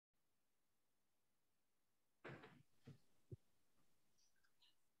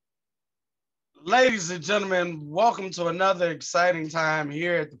Ladies and gentlemen, welcome to another exciting time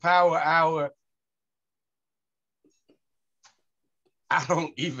here at the Power Hour. I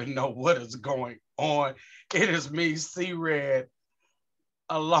don't even know what is going on. It is me, C-Red,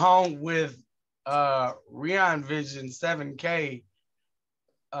 along with Rion Vision 7K.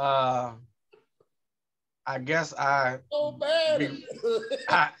 I guess I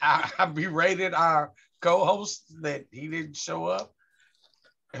berated our co-host that he didn't show up.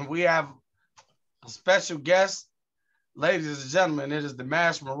 And we have a special guest, ladies and gentlemen. It is the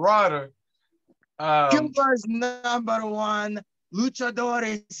Masked Marauder. Cuba's #1 luchador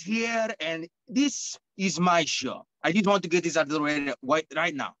is here, and this is my show. I just want to get this out of the way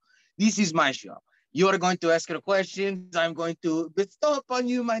right now. This is my show. You are going to ask your questions. I'm going to bestow upon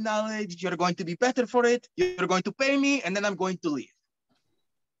you my knowledge. You're going to be better for it. You're going to pay me, and then I'm going to leave.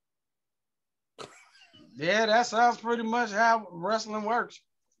 Yeah, that sounds pretty much how wrestling works.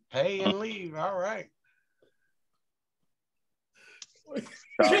 Pay and leave. All right.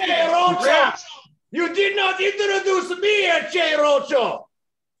 Che Rocha! You did not introduce me as Che Rocha!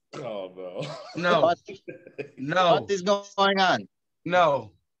 Oh, no. No. No. What is going on?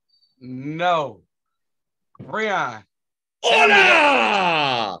 No. No. Rion.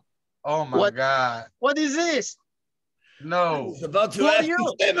 Hola! Oh, my God. What is this? No. I was about to ask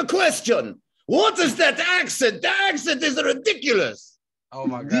the same question. What is that accent? The accent is ridiculous. Oh,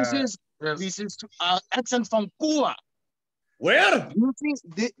 my God. This is accent from Cuba. Where?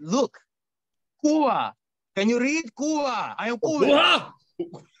 Look, Cuba. Can you read Cuba? I am Cuba.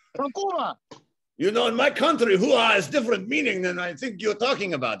 From Cuba. You know, in my country, hua has different meaning than I think you're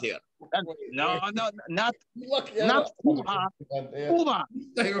talking about here. No, not Cuba. Cuba.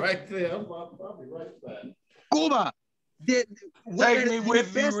 Stay right there. I'll be right back. Cuba. Take me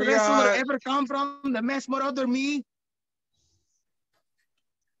with the best you, wrestler Rion. ever come from, the Masked Marauder, me.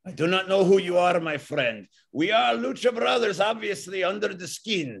 I do not know who you are, my friend. We are Lucha Brothers, obviously, under the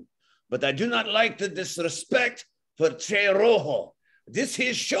skin. But I do not like the disrespect for Che Rojo. This is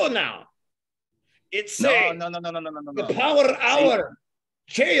his show now. It's No. the Power Hour.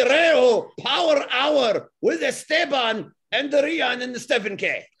 Che Rojo Power Hour with Esteban and the Rion and the Stephen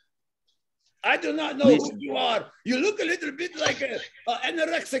K. I do not know who you are. You look a little bit like an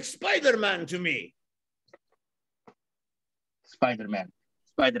anorexic Spider-Man to me. Spider-Man.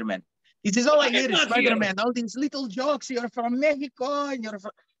 This is all I hear is not Spider-Man. All these little jokes. You're from Mexico and you're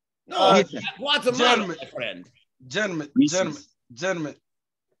from... No, Guatamala, my friend. Gentlemen,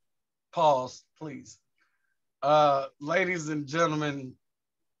 pause, please. Ladies and gentlemen,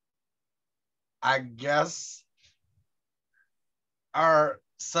 I guess our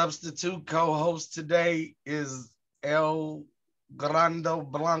substitute co-host today is El Gran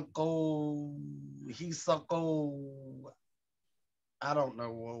Blanco Hisako. I don't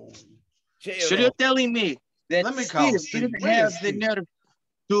know. So you're telling me that Steve didn't have the nerve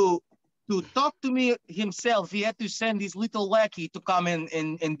to talk to me himself? He had to send his little lackey to come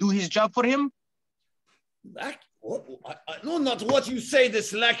and do his job for him? I know not what you say,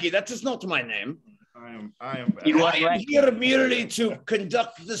 this lackey. That is not my name. I am here merely to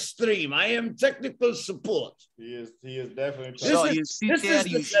conduct the stream. I am technical support. He is definitely. So you sit there,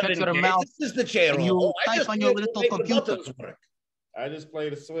 you shut your mouth. This is the chair. And you type on your little computer. I just play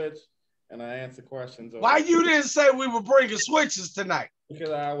the Switch and I answer questions. Why you didn't say we were bringing switches tonight? Because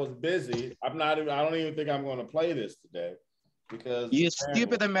I was busy. I don't even think I'm going to play this today. Because you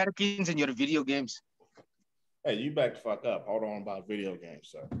stupid Americans and your video games. Hey, you back the fuck up. Hold on about video games,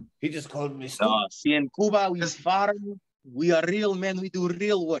 sir. He just called me stupid. See, in Cuba, we farm. We are real men. We do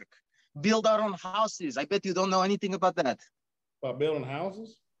real work. Build our own houses. I bet you don't know anything about that. About building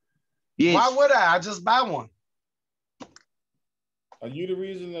houses? Yes. Why would I? I just buy one. Are you the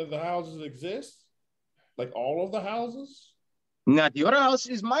reason that the houses exist? Like all of the houses? Not your house,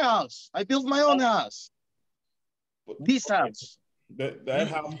 is my house. I built my own house. This house. That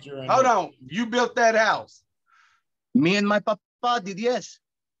house you're in. Hold on. You built that house? Me and my papa did, yes.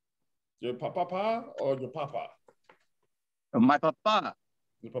 Your papa or your papa? My papa.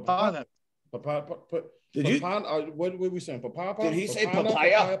 Your papa? Did you? What were we saying? Papa? Did he say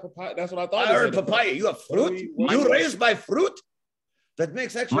papaya? That's what I thought. I heard papaya. You have fruit? You raised by fruit? That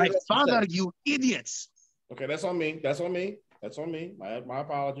makes actually... My father, you idiots. Okay, that's on me. My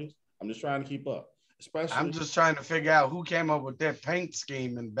apologies. I'm just trying to keep up. I'm just trying to figure out who came up with that paint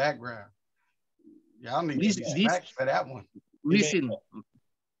scheme in the background. Y'all need to be back for that one. Listen,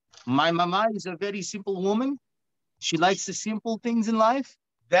 my mama is a very simple woman. She likes the simple things in life.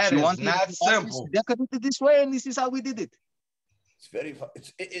 That is not simple. Decorated this way, and this is how we did it. It's very,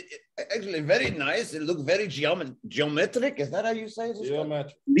 it's actually very nice. It looks very geometric. Is that how you say it?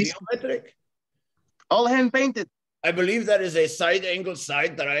 Geometric. Geometric. All hand painted. I believe that is a side angle,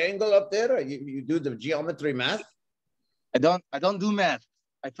 side triangle up there. You do the geometry math. I don't do math.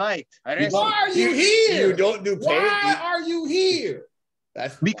 I fight. I wrestle. Why are you here? You don't do paint. Why are you here?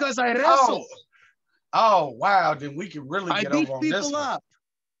 That's because I wrestle. Oh, wow. Then we can really I get beat over on this people one. up.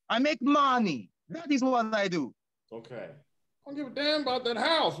 I make money. That is what I do. Okay. I don't give a damn about that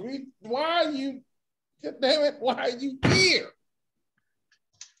house. Why are you, damn it, why are you here?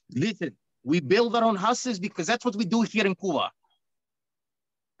 Listen, we build our own houses because that's what we do here in Cuba.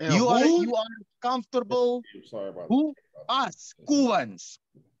 And You who? are comfortable. I'm sorry about Who? Us, Cubans.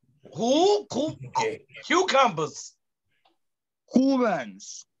 Who? Cucumbers.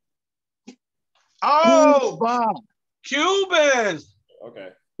 Cubans. Oh, Cuba. Cubans. Okay.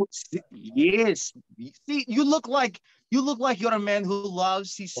 Yes. See, you look like you're a man who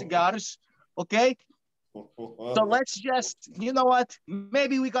loves his cigars. Okay. So let's just, you know what?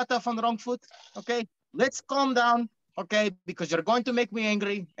 Maybe we got off on the wrong foot. Okay. Let's calm down. Okay. Because you're going to make me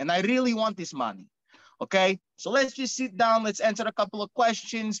angry and I really want this money. Okay. So let's just sit down. Let's answer a couple of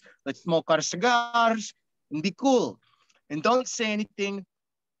questions. Let's smoke our cigars and be cool. And don't say anything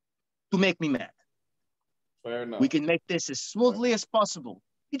to make me mad. Fair enough. We can make this as smoothly as possible.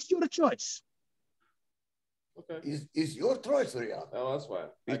 It's your choice. Okay. is your choice, Rion. Oh, that's fine.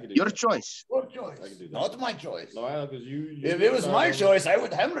 I can do Your that. choice. Your choice. I can do that. Not my choice. No, because you. If it was my choice, I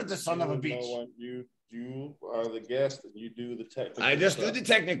would hammer the son of a bitch. You are the guest and you do the technical I just stuff. do the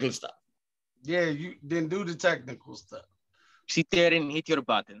technical stuff. Yeah, you then do the technical stuff. Sit there and hit your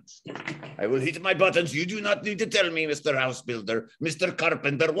buttons. I will hit my buttons. You do not need to tell me, Mr. House Builder, Mr.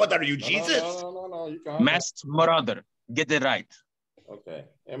 Carpenter. What are you, Jesus? No. You can't. Masked Marauder. Get it right. Okay.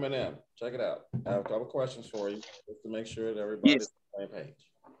 Eminem, check it out. I have a couple questions for you just to make sure that everybody's on the same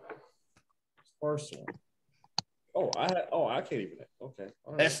page. First one. I can't even. Okay.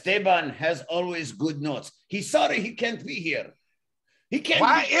 All right. Esteban has always good notes. He's sorry he can't be here. He can't.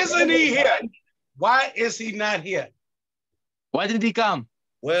 Why isn't he here? Why is he not here? Why did he come?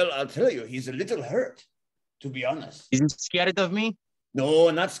 Well, I'll tell you, he's a little hurt, to be honest. Is he scared of me? No,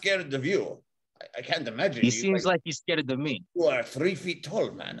 not scared of you. I can't imagine. He seems like he's scared of me. You are 3 feet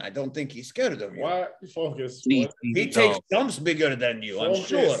tall, man. I don't think he's scared of you. Why? Focus. He Takes jumps bigger than you, I'm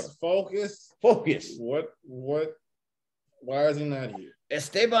sure. Focus. What? Why is he not here?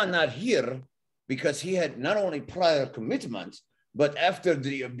 Esteban not here because he had not only prior commitments, but after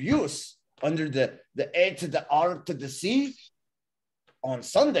the abuse under the A to the R to the C on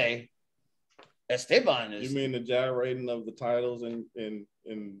Sunday, Esteban is. You mean the gyrating of the titles in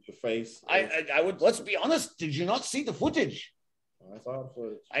the face? I would. Let's be honest. Did you not see the footage? I saw the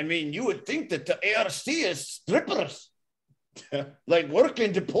footage. I mean, you would think that the ARC is strippers, like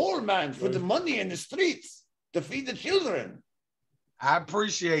working the poor man for the money in the streets to feed the children. I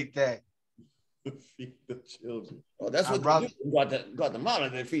appreciate that. Feed the children. Well, that's what they do in Guatemala.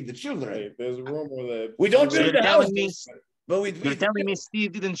 They feed the children. Hey, there's a rumor that We don't build the telling houses, but You're telling me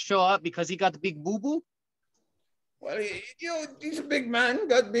Steve didn't show up because he got the big boo-boo? Well, he's a big man,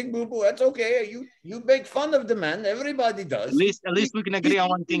 got big boo-boo. That's okay. You make fun of the man. Everybody does. At least we can agree on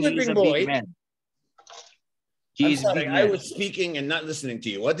one thing. He's a big man. I'm sorry, I was speaking and not listening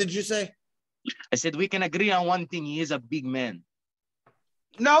to you. What did you say? I said we can agree on one thing. He is a big man.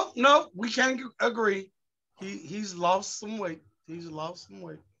 No, we can't agree. He's lost some weight. Maybe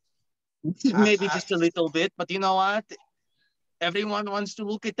just a little bit, but you know what? Everyone wants to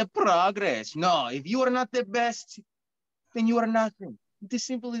look at the progress. No, if you are not the best, then you are nothing. It's as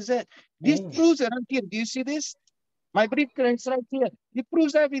simple as that. This proves it right here. Do you see this? My briefcase right here. It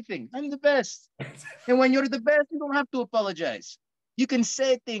proves everything. I'm the best. And when you're the best, you don't have to apologize. You can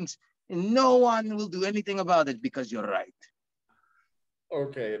say things and no one will do anything about it because you're right.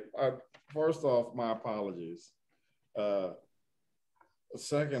 Okay. First off, my apologies.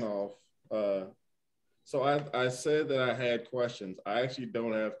 Second off, so I said that I had questions. I actually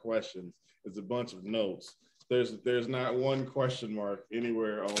don't have questions. It's a bunch of notes. There's not one question mark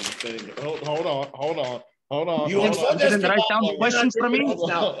anywhere on the thing. Hold on. You didn't write down questions for me?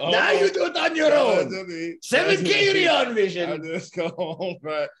 Now you do it on your own. 7K Rion vision. I just go on,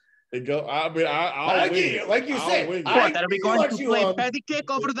 right? I'll wing it. Like you said. What, are we going to play patty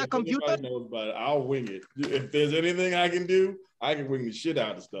cake over the computer? Knows about it, I'll wing it. If there's anything I can do, I can wing the shit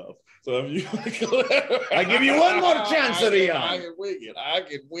out of stuff. So if you I give you one more chance, Rion. I can wing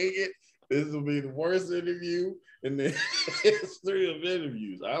it. This will be the worst interview in the history of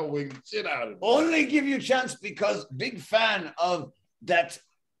interviews. I'll wing the shit out of it. Only give you a chance because big fan of that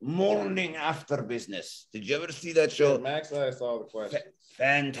morning after business. Did you ever see that show? Yeah, Max asked all the questions.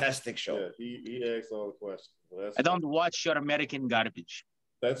 Fantastic show. Yeah, he asked all the questions. I don't watch your American garbage.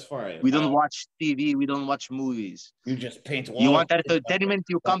 That's fine. We don't watch TV. We don't watch movies. You just paint walls. You want entertainment,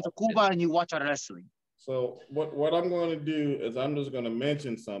 you come to Cuba and you watch our wrestling. So what I'm going to do is I'm just going to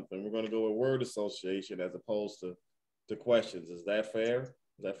mention something. We're going to go with word association as opposed to questions. Is that fair?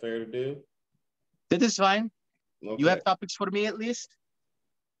 Is that fair to do? That is fine. Okay. You have topics for me at least?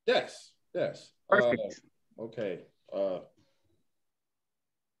 Yes. Yes. Perfect. Okay.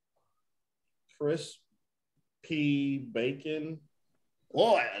 Crispy bacon.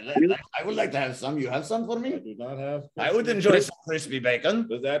 Oh, I would like to have some. You have some for I me? do not have. I would enjoy some crispy bacon.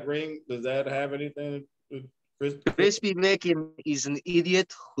 Does that have anything to Crispy Bacon is an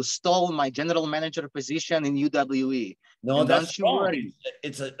idiot who stole my general manager position in UWE. No, and that's don't you wrong. worry.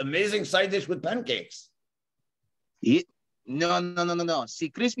 It's an amazing side dish with pancakes. No. See,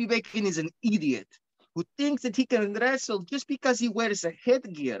 Crispy Bacon is an idiot who thinks that he can wrestle just because he wears a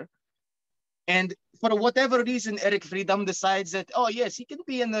headgear. And for whatever reason, Eric Freedom decides that, oh, yes, he can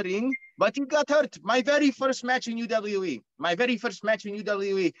be in the ring, but he got hurt. My very first match in UWE.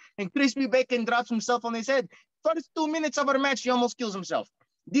 And Crispy Bacon drops himself on his head. First 2 minutes of our match, he almost kills himself.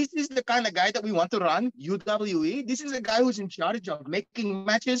 This is the kind of guy that we want to run UWE. This is a guy who's in charge of making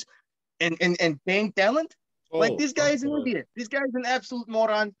matches and paying talent. Like, this guy is an idiot. This guy is an absolute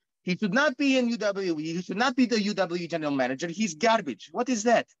moron. He should not be in UWE. He should not be the UWE general manager. He's garbage. What is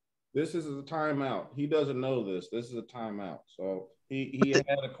that? This is a timeout. He doesn't know this. This is a timeout. So he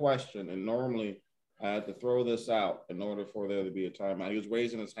had a question, and normally I had to throw this out in order for there to be a timeout. He was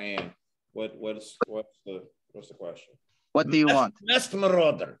raising his hand. What's the question? What do you want? Masked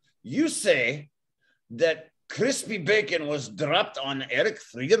Marauder, you say that crispy bacon was dropped on Eric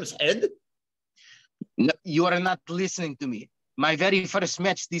Freedom's head? No, you are not listening to me. My very first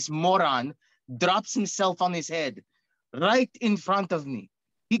match, this moron drops himself on his head right in front of me.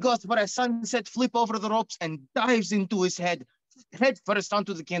 He goes for a sunset flip over the ropes and dives into his head first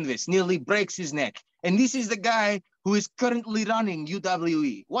onto the canvas, nearly breaks his neck. And this is the guy who is currently running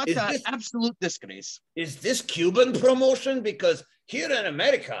UWE. What an absolute disgrace. Is this Cuban promotion? Because here in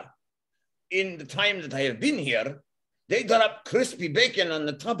America, in the time that I have been here, they drop crispy bacon on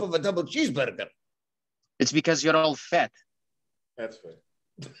the top of a double cheeseburger. It's because you're all fat. That's fair.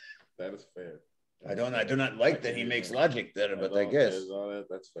 That is fair. I do not like that he makes logic there, but I guess.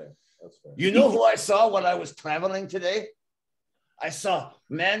 That's fair. That's fair. You know who I saw when I was traveling today? I saw a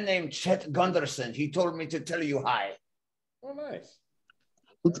man named Chet Gunderson. He told me to tell you hi. Oh, nice.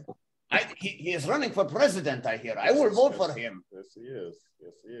 He is running for president, I hear. I will vote for him. Yes, he is.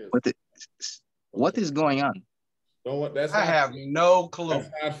 Yes, he is. What is going on? I have no clue. That's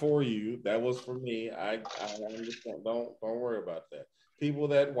not for you. That was for me. I understand. Don't worry about that. People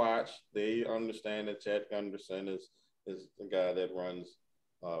that watch, they understand that Chad Gunderson is the guy that runs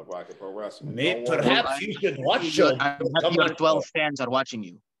Rocket Pro Wrestling. Perhaps you should watch a show. Your 12 fans are watching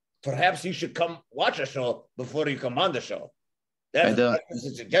you. Perhaps you should come watch a show before you come on the show. That's a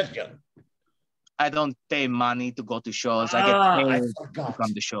suggestion. I don't pay money to go to shows. I get paid to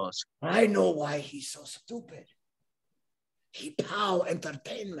come to shows. I know why he's so stupid. He POW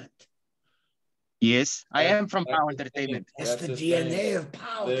Entertainment. Yes, I am from POW Entertainment. That's the DNA of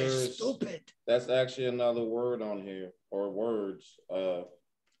POW. They're stupid. That's actually another word on here, or words.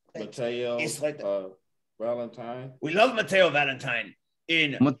 Mateo Valentine. We love Mateo Valentine.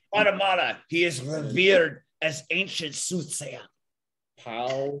 In Guatamala, he is revered as ancient soothsayer.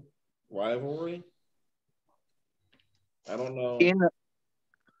 POW rivalry? I don't know.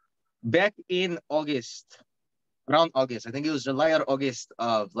 Back in August, around August, I think it was July or August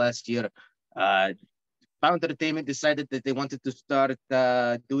of last year, POW Entertainment decided that they wanted to start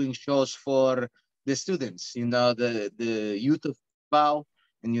doing shows for the students, the youth of POW.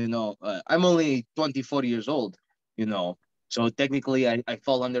 And, I'm only 24 years old, so technically I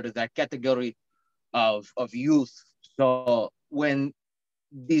fall under that category of youth. So when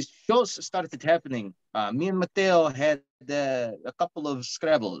these shows started happening, me and Mateo had a couple of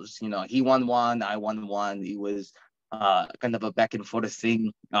scrabbles. He won one, I won one. It was kind of a back and forth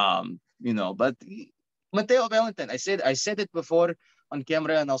thing, but Mateo Valentine, I said it before on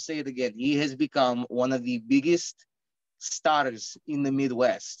camera and I'll say it again. He has become one of the biggest stars in the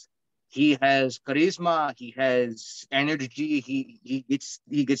Midwest. He has charisma, he has energy, he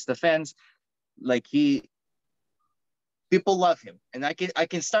gets the fans. People love him, and I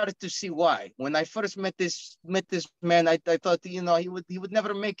can start to see why. When I first met this man, I thought he would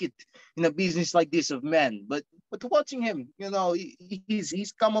never make it in a business like this of men. But watching him,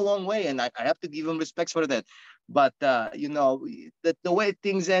 he's come a long way, and I have to give him respect for that. But the way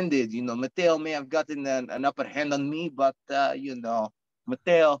things ended, Mateo may have gotten an upper hand on me, but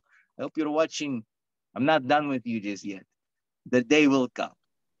Mateo, I hope you're watching. I'm not done with you just yet. The day will come.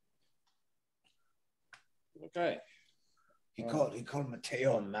 Okay. He called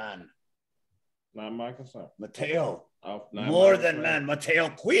Mateo a man. Not my concern. Mateo. Not More my than concern. man. Mateo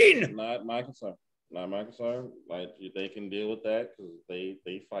Queen. Not my concern. Not my concern. Like they can deal with that because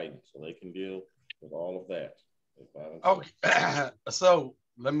they fighting, so they can deal with all of that. Okay. So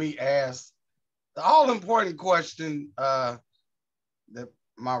let me ask the all important question that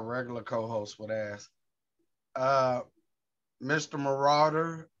my regular co-host would ask. Mr.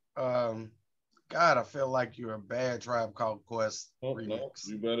 Marauder, God, I feel like you're a bad Tribe Called Quest remix. No,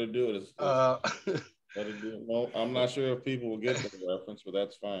 you better do it. Better do it. No, I'm not sure if people will get the reference, but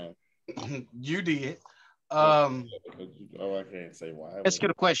that's fine. You did. I can't say why. Ask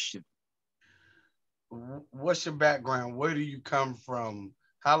your question. What's your background? Where do you come from?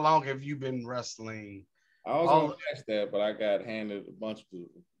 How long have you been wrestling? I was going to ask that, but I got handed a bunch of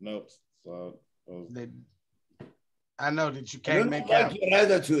notes. So I know that you can't make out your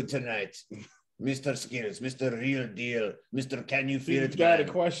attitude tonight, Mr. Skittles, Mr. Real Deal, Mr. Can You Feel It? You got a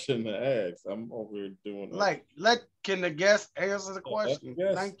question to ask. I'm over here doing can the guest answer the question?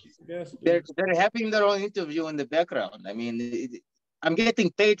 Thank you. They're having their own interview in the background. I mean, I'm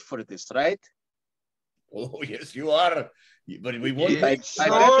getting paid for this, right? Oh, yes, you are. But we won't.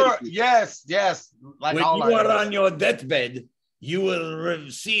 Sure. Yes. Like when you are on your deathbed, you will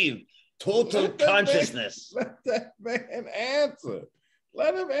receive total consciousness. Let that man answer.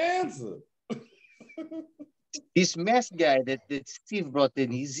 Let him answer. This masked guy that Steve brought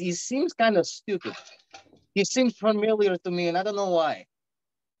in, he seems kind of stupid. He seems familiar to me, and I don't know why.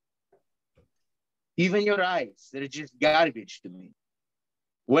 Even your eyes, they're just garbage to me.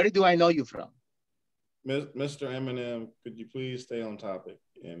 Where do I know you from? Mr. Eminem, could you please stay on topic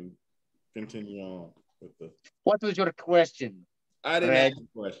and continue on with the... What was your question? I didn't ask a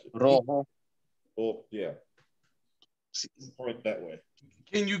question. Rojo. Oh, yeah. Point that way.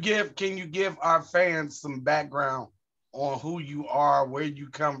 Can you give our fans some background on who you are, where you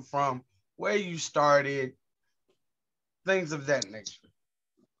come from, where you started, things of that nature?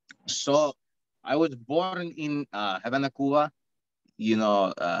 So I was born in Havana, Cuba. You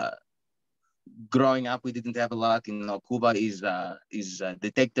know, growing up, we didn't have a lot. You know, Cuba is a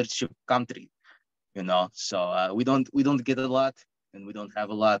dictatorship country. You know, so we don't get a lot, and we don't have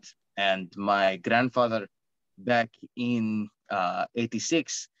a lot. And my grandfather, back in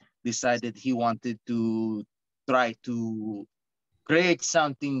 '86, decided he wanted to try to create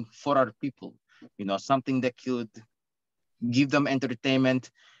something for our people. You know, something that could give them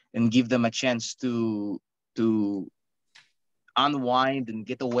entertainment and give them a chance to unwind and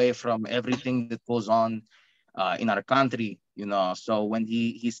get away from everything that goes on in our country, you know. So when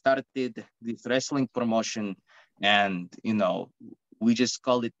he started this wrestling promotion, and you know, we just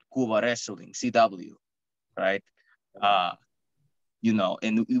called it Cuba Wrestling, CW, right? You know,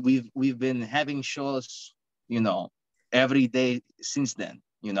 and we've been having shows, you know, every day since then.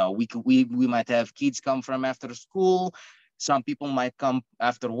 You know, we might have kids come from after school. Some people might come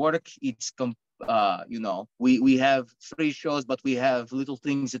after work. You know, we have free shows, but we have little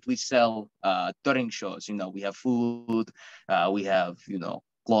things that we sell during shows. You know, we have food, we have, you know,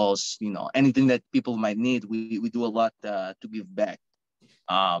 clothes, you know, anything that people might need. We do a lot to give back.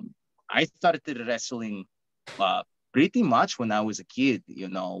 I started wrestling pretty much when I was a kid. You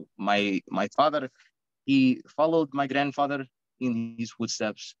know, my father, he followed my grandfather in his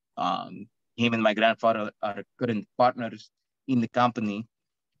footsteps. Him and my grandfather are current partners in the company.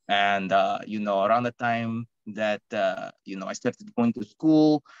 And, you know, around the time that, you know, I started going to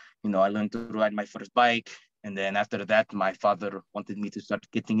school, you know, I learned to ride my first bike. And then after that, my father wanted me to start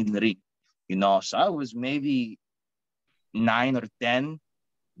getting in the ring, you know. So I was maybe 9 or 10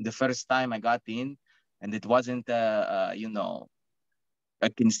 the first time I got in. And it wasn't, you know, a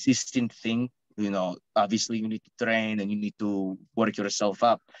consistent thing. You know, obviously you need to train and you need to work yourself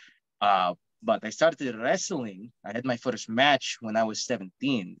up. But I started wrestling. I had my first match when I was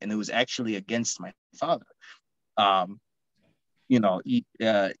 17, and it was actually against my father. You know,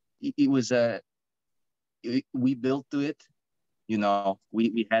 it was we built to it. You know,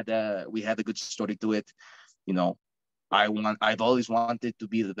 we had a good story to it. You know, I've always wanted to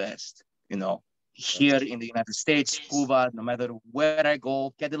be the best. You know, here in the United States, Cuba, no matter where I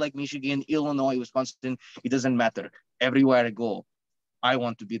go, Cadillac, Michigan, Illinois, Wisconsin, it doesn't matter. Everywhere I go, I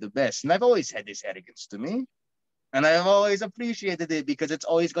want to be the best. And I've always had this arrogance to me. And I've always appreciated it because it's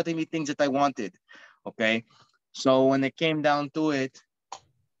always gotten me things that I wanted. Okay. So when it came down to it,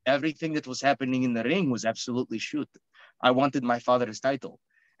 everything that was happening in the ring was absolutely shoot. I wanted my father's title,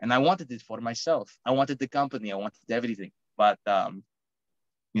 and I wanted it for myself. I wanted the company. I wanted everything. But,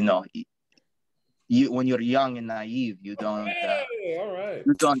 you know, when you're young and naive, you don't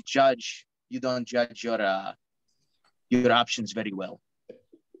judge judge your options very well.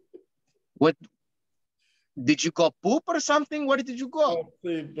 What did you go poop or something? Where did you go? Well,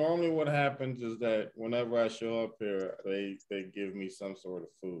 see, normally what happens is that whenever I show up here, they give me some sort of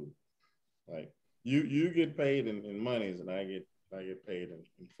food. Like you get paid in monies, and I get paid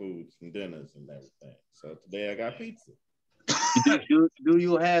in foods and dinners and everything. So today I got pizza. Do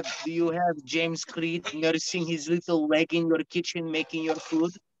you have James Creed nursing his little leg in your kitchen making your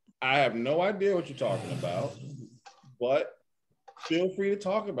food? I have no idea what you're talking about, but feel free to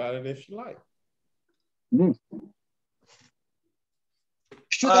talk about it if you like.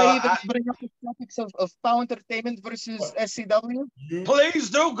 Should I even bring up the topics of POW Entertainment versus SCW? Please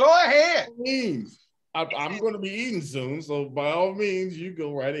do. Go ahead. I'm going to be eating soon, so by all means, you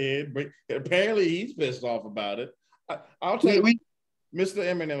go right ahead. But apparently, he's pissed off about it. I'll tell you, Mr.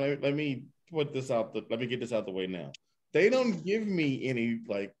 Eminem. Let me put this out. Let me get this out the way now. They don't give me any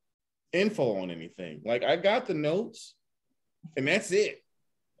like info on anything. Like I got the notes, and that's it.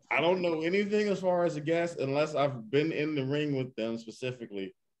 I don't know anything as far as the guests unless I've been in the ring with them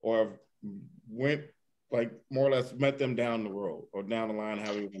specifically, or I've went like more or less met them down the road or down the line,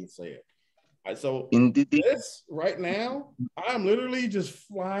 however you want to say it. So this right now, I'm literally just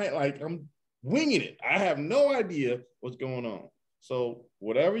flying, like I'm winging it. I have no idea what's going on. So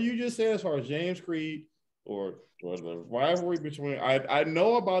whatever you just said as far as James Creed or the rivalry between, I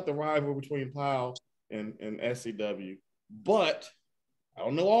know about the rivalry between POW and SCW, but I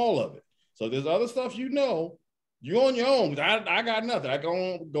don't know all of it. So there's other stuff you know. You're on your own. I got nothing. I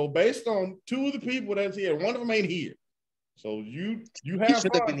go based on two of the people that's here. One of them ain't here. So you have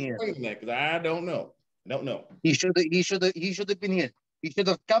should have been here because I don't know. He should have been here. He should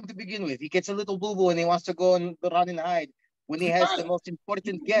have come to begin with. He gets a little boo-boo and he wants to go and run and hide when he has the most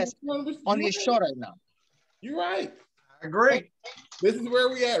important guest on his show right now. You're right. I agree. This is where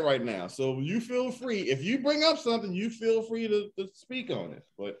we at right now. So you feel free. If you bring up something, you feel free to speak on it.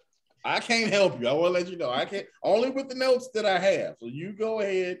 But I can't help you. I want to let you know. I can't, only with the notes that I have. So you go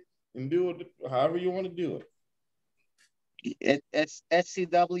ahead and do it however you want to do it. It's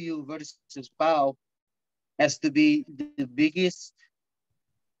SCW versus POW has to be the biggest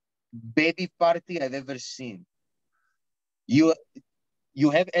baby party I've ever seen. You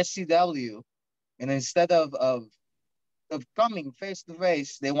have SCW, and instead of coming face to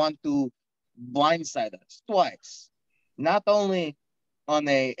face, they want to blindside us twice. Not only on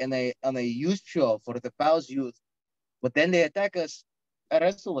a youth show for the POW's youth, but then they attack us at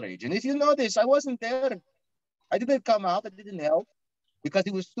Wrestle Rage. And if you notice, I wasn't there. I didn't come out. I didn't help because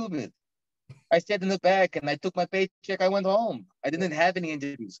it was stupid. I sat in the back and I took my paycheck. I went home. I didn't have any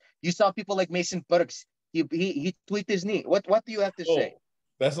injuries. You saw people like Mason Burks. He tweaked his knee. What do you have to say?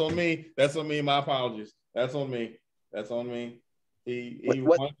 That's on me. That's on me. My apologies. That's on me. That's on me. He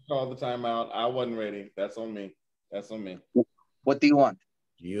wanted to call the timeout. I wasn't ready. That's on me. That's on me. What do you want?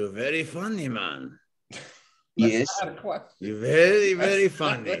 You're very funny, man. Yes. You're very, very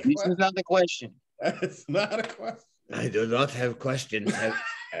funny. This is not the question. That's not a question. I do not have questions. I have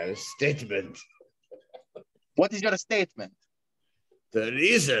a statement. What is your statement? The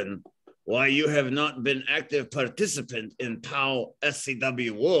reason why you have not been active participant in POW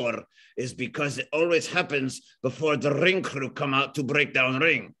SCW war is because it always happens before the ring crew come out to break down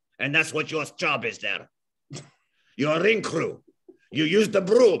ring. And that's what your job is there. You're a ring crew. You use the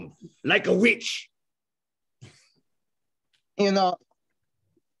broom like a witch. You know,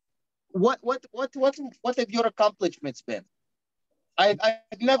 what have your accomplishments been? I've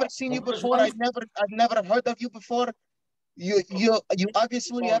never seen you before. I've never heard of you before. You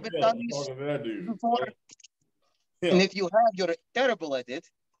obviously haven't done this before. Yeah. And if you have, you're terrible at it.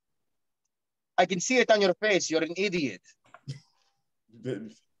 I can see it on your face. You're an idiot.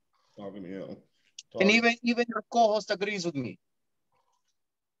 Talking to him. And even your co-host agrees with me.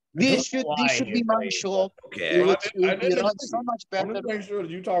 This should be my show. Okay. It runs so much better. I'm just making sure that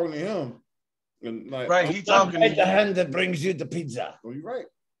you're talking to him. And right, he's talking to the hand that brings you the pizza. Well, you're right.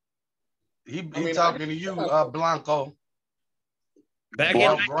 He's talking to you, Blanco. Back in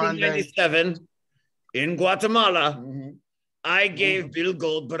 1997, in Guatemala, I gave Bill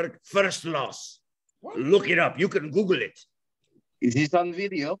Goldberg first loss. What? Look it up. You can Google it. Is this on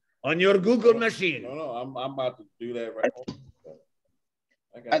video? On your Google machine. No, I'm about to do that right now.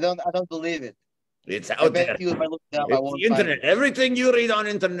 I don't believe it. It's out there. You, if I look it up, I won't the internet. Find it. Everything you read on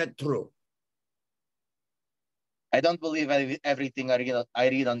internet, true. I don't believe everything I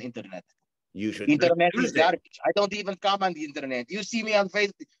read on internet. You should. Internet is garbage. I don't even come on the internet. You see me on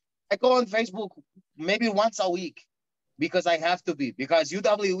Facebook. I go on Facebook maybe once a week. because I have to be. Because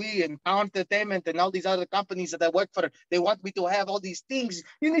UWE and Power Entertainment and all these other companies that I work for, they want me to have all these things.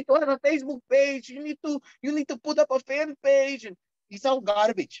 You need to have a Facebook page. You need to put up a fan page, and it's all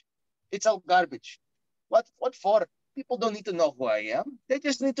garbage. It's all garbage. What for? People don't need to know who I am. They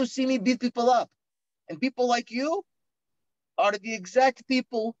just need to see me beat people up. And people like you are the exact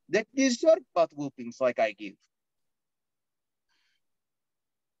people that deserve butt whoopings like I give.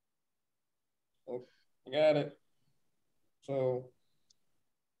 Got it. So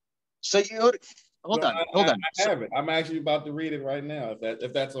you're hold on. I have it. I'm actually about to read it right now.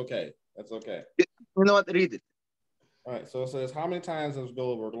 If that's okay. That's okay. You know what? Read it. All right. So it says, how many times has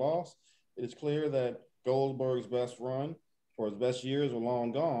Goldberg lost? It is clear that Goldberg's best run for his best years were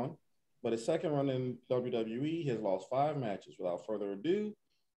long gone, but his second run in WWE has lost 5 matches. Without further ado,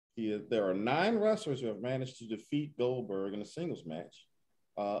 there are 9 wrestlers who have managed to defeat Goldberg in a singles match.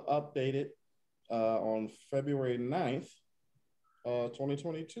 Updated on February 9th,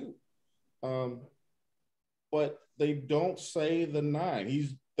 2022. But they don't say the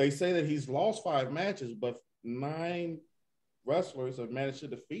 9. They say that he's lost 5 matches, but 9 wrestlers have managed to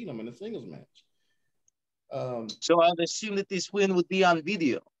defeat him in a singles match. So I'd assume that this win would be on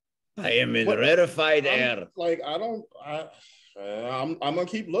video. I am in rarefied air. I'm gonna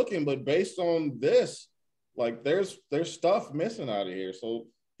keep looking, but based on this, like there's stuff missing out of here. So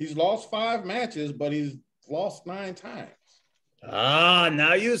he's lost 5 matches, but he's lost 9 times. Ah,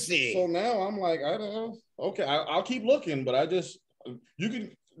 now you see. So now I'm like, I don't know. Okay, I'll keep looking, but you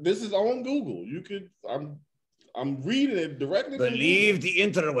can. This is on Google. You could. I'm reading it directly. Believe the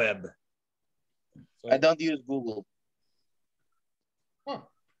interweb. So, I don't use Google. Huh.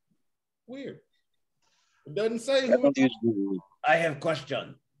 Weird. It doesn't say. I don't use Google. I have a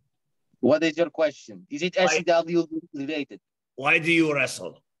question. What is your question? Is it SCW related? Why do you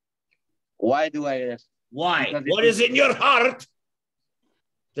wrestle? Why do I wrestle? Why? Because what is in your heart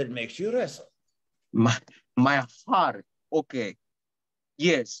that makes you wrestle? My heart. Okay.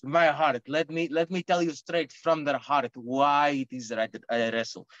 Yes, my heart. Let me tell you straight from the heart why it is that I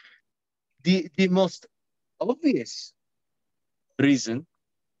wrestle. The most obvious reason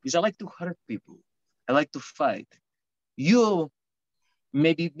is I like to hurt people. I like to fight. You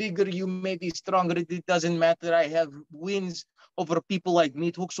may be bigger, you may be stronger. It doesn't matter. I have wins over people like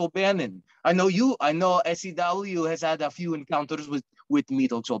Meat Hooks O'Bannon. I know SCW has had a few encounters with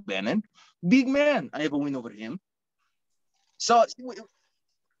Meat Hooks O'Bannon. Big man, I have a win over him. So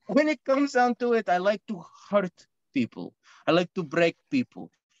when it comes down to it, I like to hurt people. I like to break people.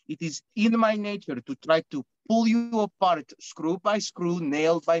 It is in my nature to try to pull you apart, screw by screw,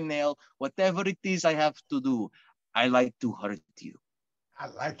 nail by nail, whatever it is I have to do. I like to hurt you. I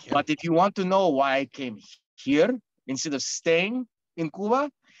like it. But if you want to know why I came here instead of staying in Cuba,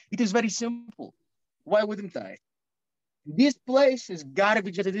 it is very simple. Why wouldn't I? This place is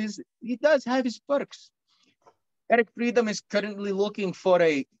garbage as it is. It does have its perks. Eric Freedom is currently looking for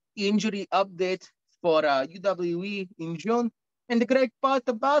a injury update for UWE in June. And the great part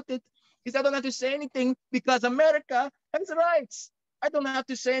about it is I don't have to say anything because America has rights. I don't have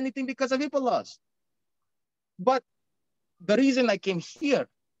to say anything because of HIPAA laws. But the reason I came here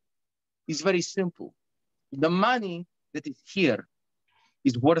is very simple. The money that is here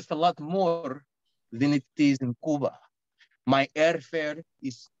is worth a lot more than it is in Cuba. My airfare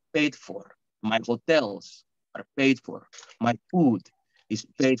is paid for. My hotels are paid for. My food is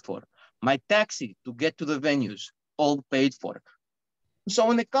paid for. My taxi to get to the venues, all paid for. So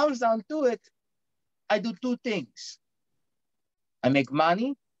when it comes down to it, I do 2 things. I make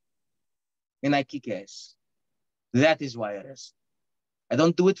money and I kick ass. That is why I wrestle. I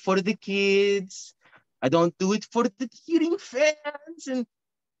don't do it for the kids. I don't do it for the cheering fans and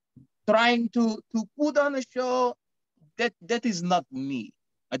trying to put on a show. That is not me.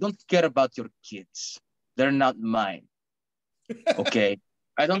 I don't care about your kids. They're not mine. Okay?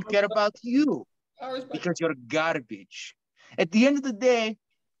 I don't care about you because you're garbage. At the end of the day,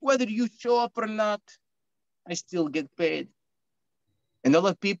 whether you show up or not, I still get paid. And all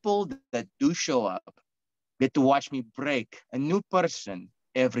the people that do show up get to watch me break a new person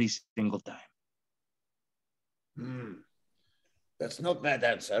every single time. That's not a bad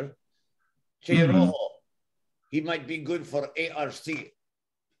answer. Chiro, he might be good for ARC.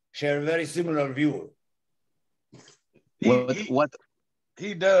 Share a very similar view. What?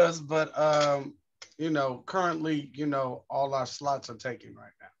 He does, but currently, all our slots are taken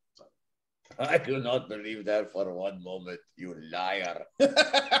right now. So. I do not believe that for one moment, you liar.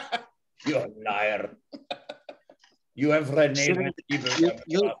 You liar. You have renamed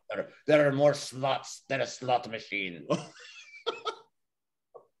people. There are more slots than a slot machine.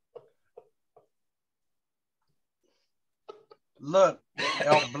 Look,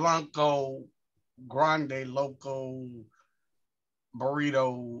 El Blanco, Grande, Loco,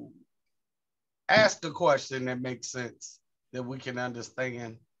 Burrito. Ask a question that makes sense that we can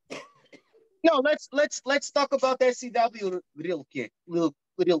understand. No, let's talk about SCW real quick.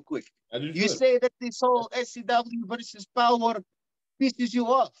 Real quick. You say that this whole SCW versus Power pisses you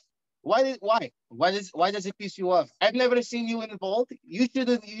off. Why? Why does it piss you off? I've never seen you involved. You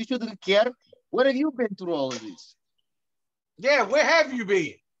shouldn't care. Where have you been through all of this? Yeah, where have you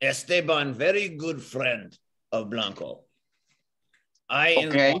been? Esteban, very good friend of Blanco. I in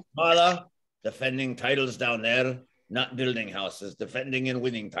Guatamala, defending titles down there, not building houses, defending and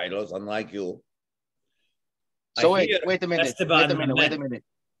winning titles, unlike you. So wait a minute.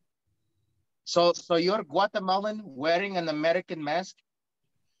 So you're Guatemalan wearing an American mask?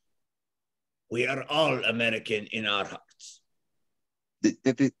 We are all American in our hearts.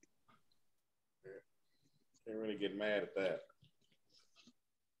 Can't really get mad at that.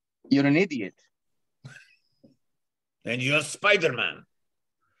 You're an idiot. And you're Spider-Man.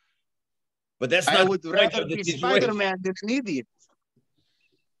 But that's not. I would rather be Spider-Man than an idiot.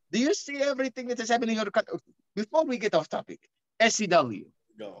 Do you see everything that is happening in your country? Before we get off topic, SCW.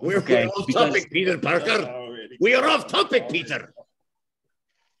 We're off topic, Peter Parker. We are off topic, Peter.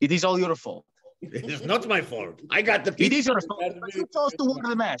 It is all your fault. It is not my fault. I got the. It is your fault. You chose to wear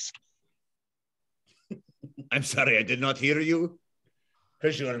the mask. I'm sorry, I did not hear you.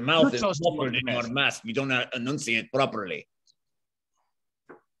 Because your mouth is muffled in your mask. You don't enunciate properly.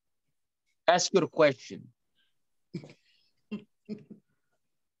 Ask your question.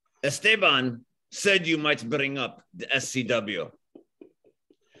 Esteban said you might bring up the SCW.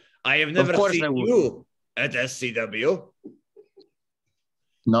 I have never seen you at SCW.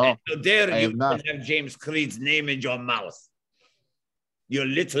 No, how dare you have James Creed's name in your mouth? Your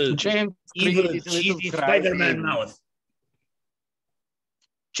little evil, cheesy Spider-Man mouth.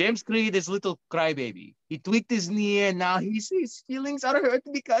 James Creed is little crybaby. He tweaked his knee and now his feelings are hurt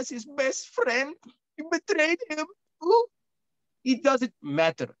because his best friend betrayed him. Ooh. It doesn't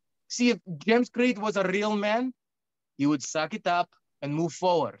matter. See, if James Creed was a real man, he would suck it up and move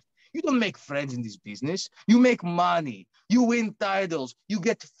forward. You don't make friends in this business. You make money. You win titles. You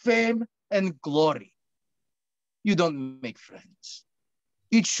get fame and glory. You don't make friends.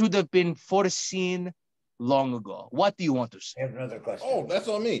 It should have been foreseen long ago. What do you want to say? I have another question. Oh, that's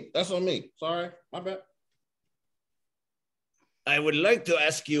on me. That's on me. Sorry, my bad. I would like to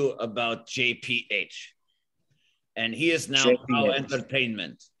ask you about JPH. And he is now Power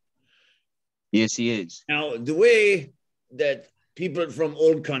Entertainment. Yes, he is. Now, the way that people from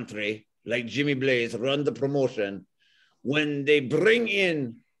old country, like Jimmy Blaze, run the promotion, when they bring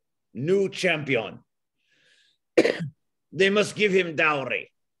in new champion, they must give him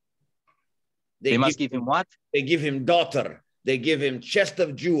dowry. They must give him what? They give him daughter. They give him chest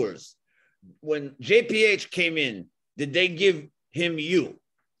of jewels. When JPH came in, did they give him you?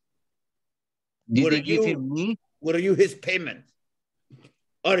 Did they give him me? Were you his payment?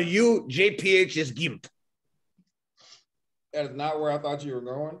 Are you JPH's gimp? That is not where I thought you were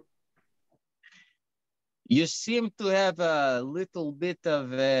going. You seem to have a little bit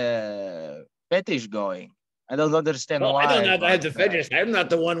of a fetish going. I don't understand why. I don't have the fetish. I'm not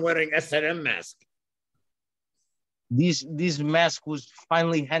the one wearing SNM mask. This mask was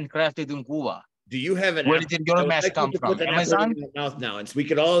finally handcrafted in Cuba. Do you have an? Where did your mask come from? Amazon? Mouth now, and so we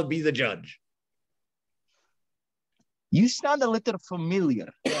could all be the judge. You sound a little familiar.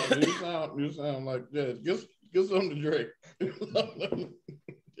 Yeah, you sound like this. Get something to drink.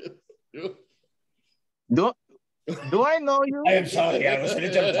 Do I know you? I am sorry, I was a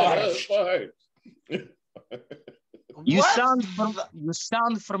little harsh. You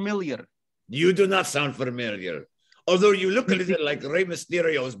sound familiar. You do not sound familiar. Although you look a little like Rey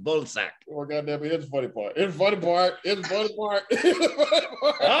Mysterio's ball sack. Oh, goddamn it, it's the funny part. It's the funny part. It's the funny part.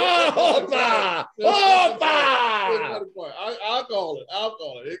 Oh, Opa! Opa! I'll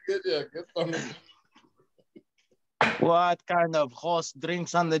call it. Get something. What kind of host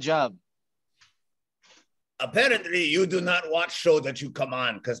drinks on the job? Apparently, you do not watch show that you come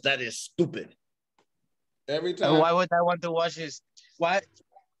on because that is stupid. Every time. Why would I want to watch this? Why?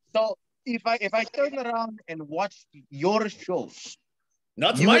 So if I turn around and watch your shows,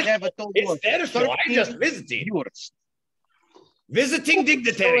 not my show. It's their show. I just visited. Viewers. Visiting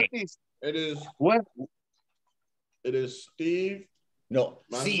dignitary. It is. What? It is Steve. No.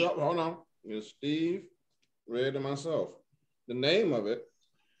 Myself, hold on. It's Steve, Red, and myself. The name of it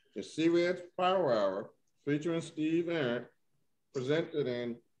is C-Red's Power Hour, featuring Steve Aaron, presented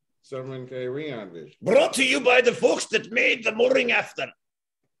in 7K Rion Vision. Brought to you by the folks that made the morning after.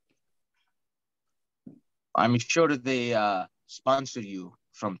 I'm sure they sponsor you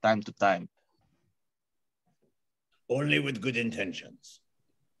from time to time. Only with good intentions.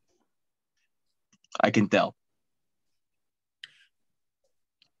 I can tell.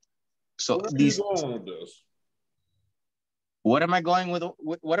 So where are you going with this? What am I going with?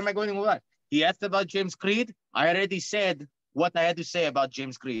 What am I going with? What? He asked about James Creed. I already said what I had to say about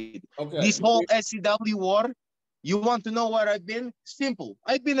James Creed. Okay. This whole SCW war, you want to know where I've been? Simple.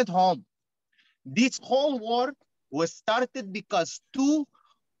 I've been at home. This whole war was started because two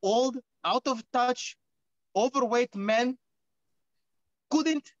old, out of touch, overweight men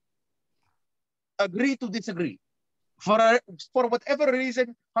couldn't agree to disagree. For whatever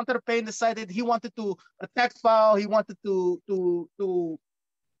reason, Hunter Payne decided he wanted to attack Foul. He wanted to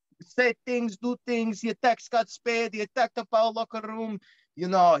say things, do things. He attacked Scott Spade. He attacked the Foul locker room. You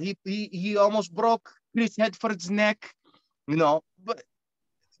know, he almost broke Chris Hedford's neck. You know, but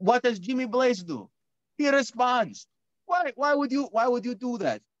what does Jimmy Blaze do? He responds. Why would you do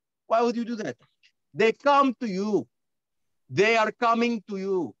that? Why would you do that? They come to you. They are coming to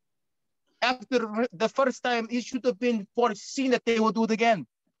you. After the first time, it should have been foreseen that they would do it again.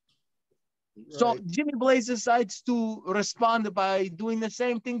 Right. So Jimmy Blaze decides to respond by doing the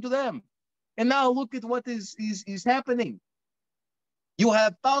same thing to them. And now look at what is happening. You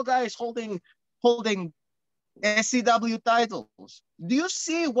have Foul guys holding SCW titles. Do you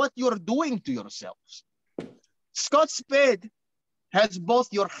see what you're doing to yourselves? Scott Spade has both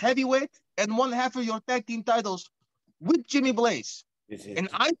your heavyweight and one half of your tag team titles with Jimmy Blaze. And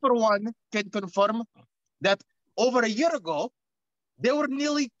I, for one, can confirm that over a year ago, they were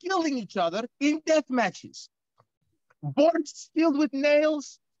nearly killing each other in death matches. Boards filled with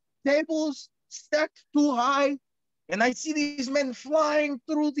nails, tables stacked too high, and I see these men flying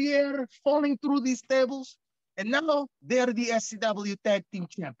through the air, falling through these tables, and now they're the SCW Tag Team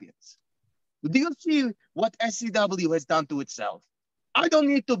Champions. Do you see what SCW has done to itself? I don't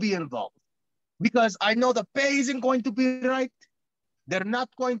need to be involved because I know the pay isn't going to be right. They're not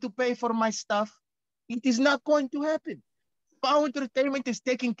going to pay for my stuff. It is not going to happen. Power Entertainment is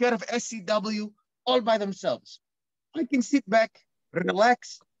taking care of SCW all by themselves. I can sit back,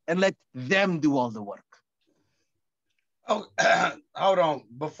 relax, and let them do all the work. Oh, hold on.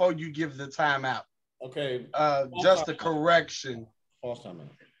 Before you give the timeout. Okay. Just a correction. Awesome.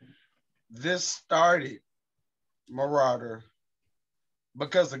 This started, Marauder,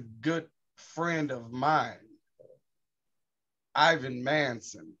 because a good friend of mine, Ivan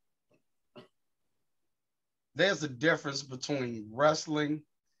Manson. There's a difference between wrestling,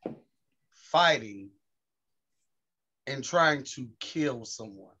 fighting, and trying to kill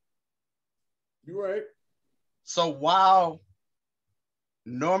someone. You're right. So while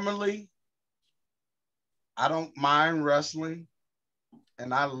normally I don't mind wrestling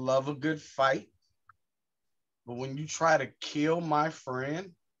and I love a good fight, but when you try to kill my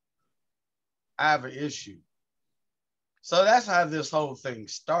friend, I have an issue. So that's how this whole thing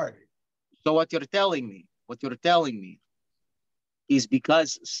started. So what you're telling me is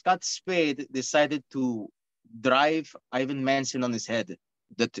because Scott Spade decided to drive Ivan Manson on his head,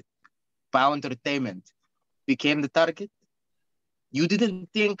 that Power Entertainment became the target. You didn't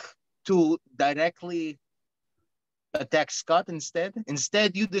think to directly attack Scott instead?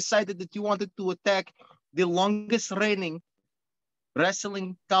 Instead, you decided that you wanted to attack the longest reigning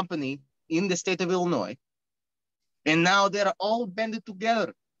wrestling company in the state of Illinois. And now they're all banded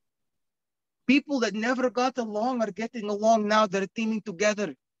together. People that never got along are getting along now. They're teaming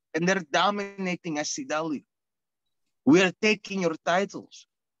together and they're dominating SCW. We are taking your titles.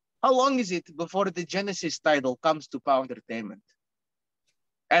 How long is it before the Genesis title comes to Power Entertainment?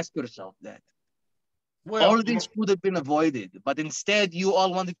 Ask yourself that. Well, all this could have been avoided, but instead you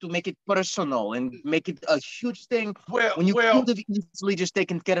all wanted to make it personal and make it a huge thing when you could have easily just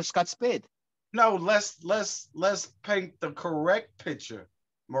taken care of Scott Spade. No, let's paint the correct picture,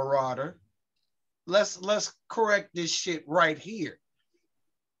 Marauder. Let's correct this shit right here.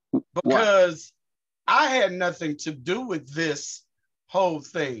 Because I had nothing to do with this whole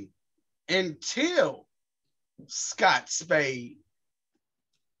thing until Scott Spade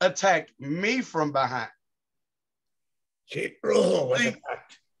attacked me from behind.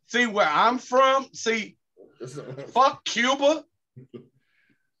 See where I'm from? See, fuck Cuba.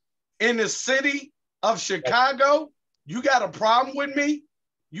 In the city of Chicago, you got a problem with me?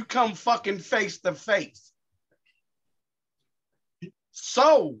 You come fucking face to face.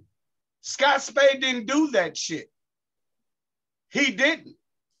 So, Scott Spade didn't do that shit. He didn't.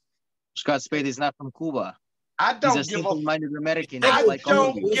 Scott Spade is not from Cuba. I don't He's a simple-minded American. I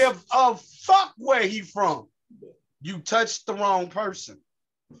don't give a fuck where he from. You touched the wrong person.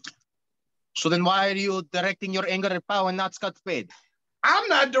 So then why are you directing your anger at Pau and not Scott Spade? I'm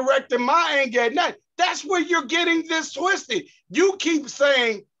not directing my anger at nothing. That's where you're getting this twisted. You keep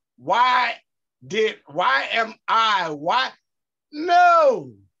saying, why am I? Why?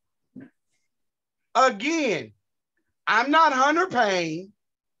 No. Again, I'm not Hunter Payne.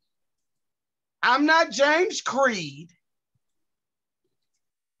 I'm not James Creed.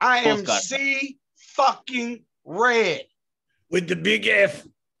 I am C fucking Red. With the big F.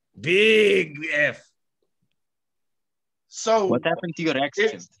 Big F. So what happened to your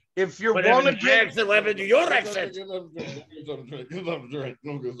accent? If you want to get what happened to your accent?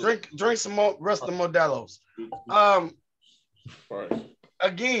 Drink some more rest of the Modelo's.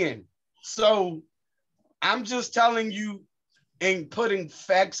 Again, so I'm just telling you and putting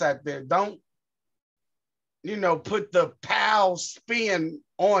facts out there. Don't, put the pal spin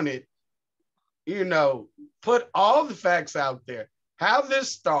on it. Put all the facts out there. How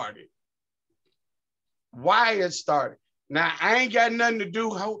this started, why it started. Now, I ain't got nothing to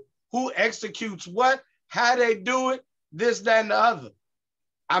do who executes what, how they do it, this, that, and the other.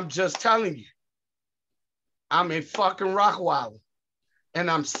 I'm just telling you. I'm a fucking Rockweiler,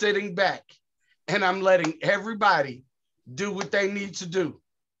 and I'm sitting back, and I'm letting everybody do what they need to do.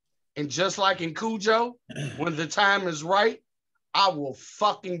 And just like in Cujo, when the time is right, I will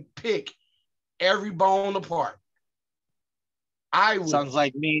fucking pick every bone apart. I will. Sounds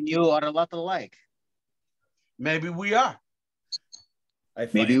like me and you are a lot alike. Maybe we are.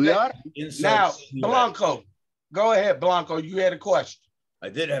 Maybe we are. Now, Blanco, go ahead, Blanco. You had a question. I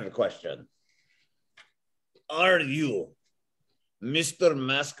did have a question. Are you Mr.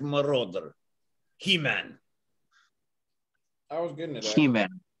 Masked Marauder, He-Man? I was getting it. He-Man.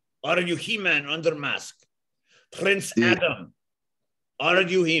 Are you He-Man under mask? Prince Adam. Are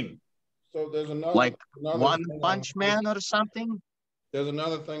you him? So there's another One Punch Man or something. There's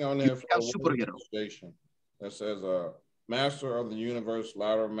another thing on there for a superhero station that says Master of the Universe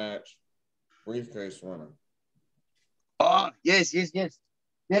ladder match briefcase winner. Oh, yes.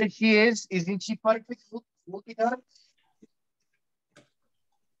 There she is. Isn't she perfect? Look at her.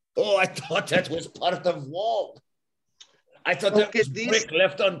 Oh, I thought that was part of wall. I thought that was brick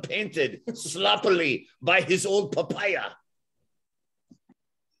left unpainted sloppily by his old papaya.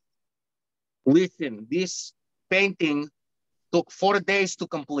 Listen, this painting took 4 days to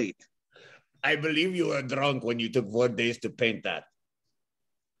complete. I believe you were drunk when you took 4 days to paint that.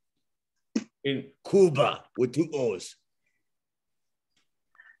 In Cuba with 2 O's.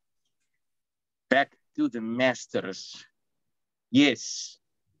 Back to the Masters. Yes,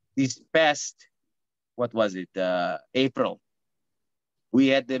 this past, what was it, April, we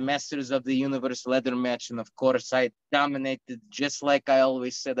had the Masters of the Universe ladder match, and of course I dominated just like I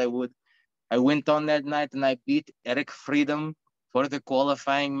always said I would. I went on that night and I beat Eric Freedom for the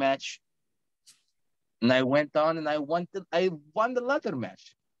qualifying match. And I went on and I won the ladder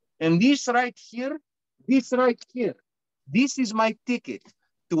match. And this right here, this is my ticket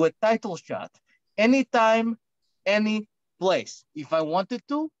to a title shot. Anytime, any place. If I wanted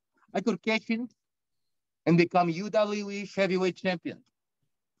to, I could cash in and become UWE heavyweight champion.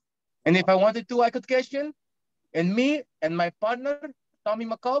 And if I wanted to, I could cash in. And me and my partner, Tommy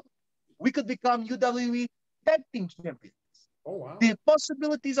McCobb, we could become UWE tag team champions. Oh, wow. The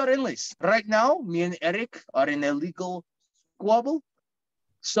possibilities are endless. Right now, me and Eric are in a legal squabble.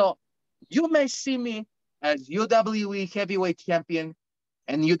 So you may see me as UWE heavyweight champion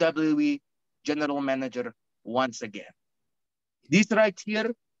and UWE general manager once again. This right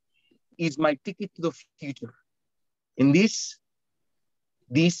here is my ticket to the future. And this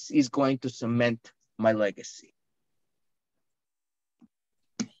is going to cement my legacy.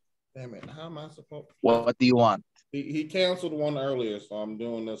 Damn it, how am I supposed to? What do you want? He canceled one earlier, so I'm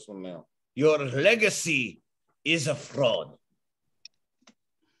doing this one now. Your legacy is a fraud.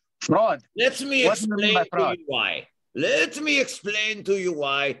 Fraud? Let me explain to you why. Let me explain to you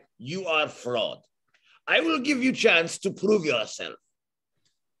why you are fraud. I will give you a chance to prove yourself.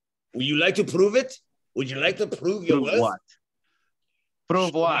 Would you like to prove it? Would you like to prove your worth? What?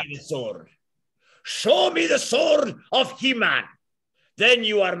 Prove what? Show me the sword. Show me the sword of He-Man. Then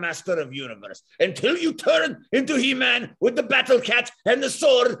you are Master of Universe. Until you turn into He-Man with the battle cat and the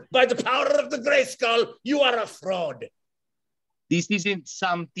sword by the power of the Gray Skull, you are a fraud. This isn't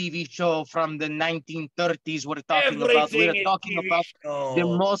some TV show from the 1930s we're talking about. We're talking about the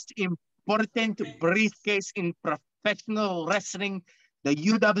most important briefcase in professional wrestling, the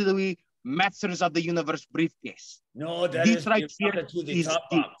UWE Masters of the Universe briefcase. No, that this is right here is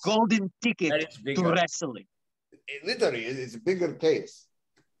the golden ticket to wrestling. Literally, it's a bigger case.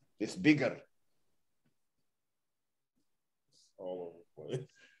 It's bigger. All over the place.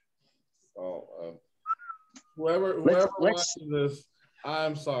 Whoever watches this,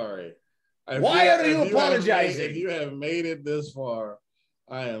 I'm sorry. Why are you apologizing? If you have made it this far,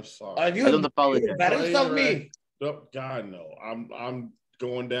 I am sorry. I don't apologize. You're embarrassed of me. God, no. I'm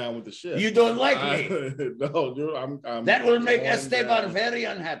going down with the ship. You don't like me. No, I'm that will make Esteban very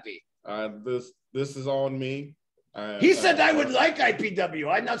unhappy. This is on me. He said I would like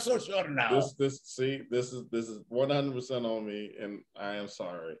IPW. I'm not so sure now. This is 100% on me, and I am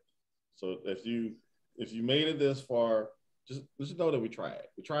sorry. So if you made it this far, just know that we tried.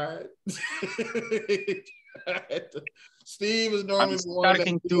 We tried. Steve is normally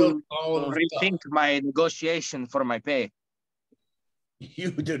starting to rethink my negotiation for my pay.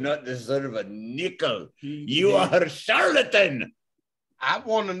 You do not deserve a nickel. You are a charlatan. I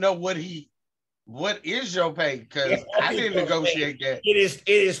want to know what is your pay? Because I didn't negotiate that. It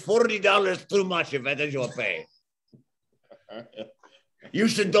is $40 too much if that is your pay. You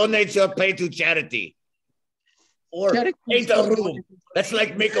should donate your pay to charity. Or paint a room. That's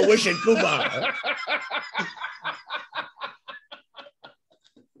like Make-A-Wish in Cuba.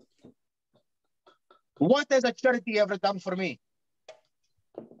 What has a charity ever done for me?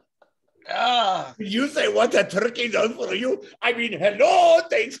 You say what a turkey done for you? I mean, hello,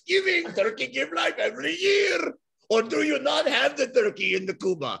 Thanksgiving. Turkey give life every year. Or do you not have the turkey in the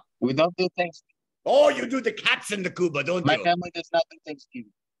Cuba? We don't do Thanksgiving. Oh, you do the cats in the Cuba, don't My you? My family does not do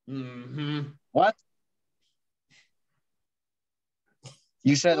Thanksgiving. Mm-hmm. What?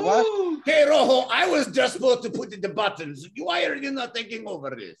 You said what? Hey, Rojo, I was just supposed to put in the buttons. Why are you not taking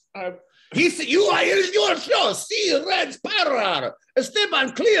over this? He said, you are in your show. See, Red's Parar.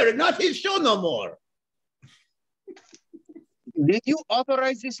 Esteban Clear, not his show no more. Did you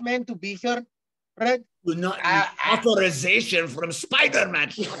authorize this man to be here, Red? Do not need authorization from Spider-Man.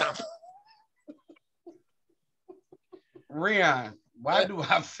 Shut up. Rion, why do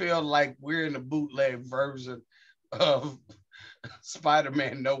I feel like we're in a bootleg version of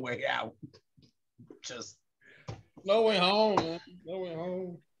Spider-Man No Way Out? Just No Way Home, man. No Way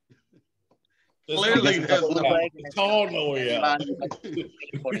Home. Clearly, it's called No Way Out.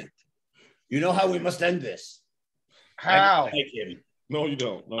 You know how we must end this? How? No, you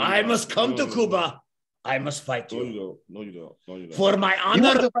don't. No, I must come to Cuba. I must fight you. No, you don't. For my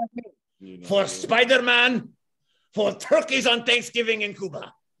honor, for Spider-Man, for turkeys on Thanksgiving in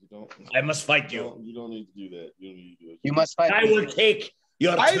Cuba. I must fight you. You don't need to do that. You don't need to do it. You must fight. I will take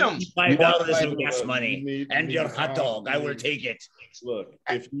your $25 of gas money and your hot dog. I will take it. Look,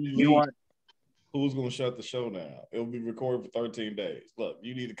 if you want, who's going to shut the show now? It'll be recorded for 13 days. Look,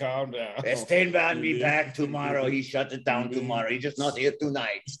 you need to calm down. Esteban be back tomorrow. He shut it down tomorrow. He's just not here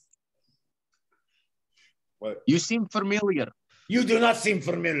tonight. What? You seem familiar. You do not seem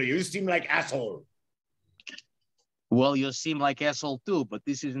familiar. You seem like asshole. Well, you seem like asshole too, but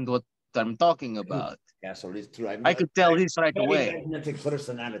this isn't what I'm talking about. Asshole is true. I could tell this right away. Magnetic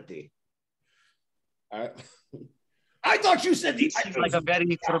personality. I thought you said he seems like a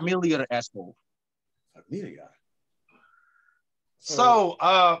very familiar asshole. Familiar. So,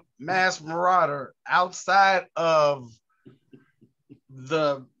 Masked Marauder, outside of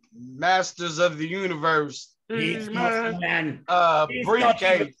the Masters of the Universe, he's not man.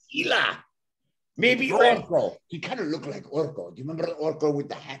 Briefcase. Maybe Orko. He kind of looked like Orko. Do you remember the Orko with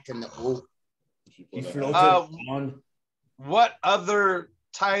the hat and the O? He floated on. What other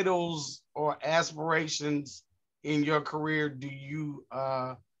titles or aspirations in your career do you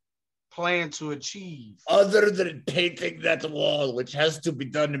plan to achieve? Other than painting that wall, which has to be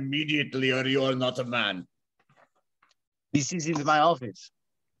done immediately or you are not a man. This is in my office.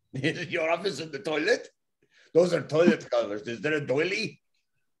 Is your office in the toilet? Those are toilet covers. Is there a doily?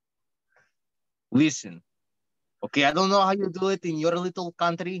 Listen, okay, I don't know how you do it in your little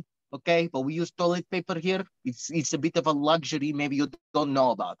country, okay, but we use toilet paper here. It's a bit of a luxury. Maybe you don't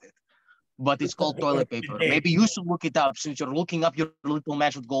know about it, but it's called toilet paper. Maybe you should look it up since you're looking up your little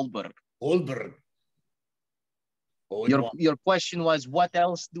match with Goldberg. Goldberg. Your question was, what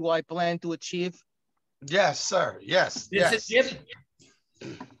else do I plan to achieve? Yes, sir. Yes.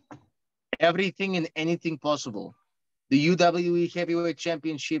 Everything and anything possible. The UWE Heavyweight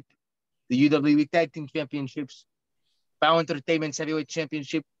Championship, the UWE Tag Team Championships, Power Entertainment's Heavyweight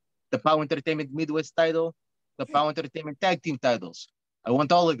Championship, the Power Entertainment Midwest title, the Power Entertainment Tag Team titles. I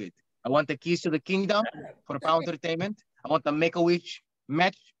want all of it. I want the keys to the kingdom for Power Entertainment. I want the Make-A-Wish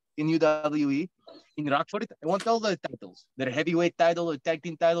match in UWE in Rockford. I want all the titles. Their heavyweight title or tag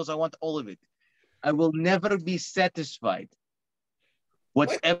team titles. I want all of it. I will never be satisfied.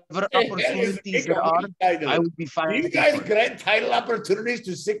 Whatever opportunities there are, I will be fine. You guys grant title opportunities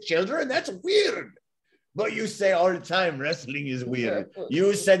to sick children? That's weird. But you say all the time wrestling is weird.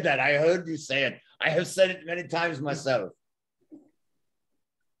 You said that. I heard you say it. I have said it many times myself.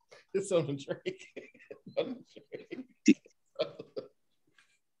 It's on the drink.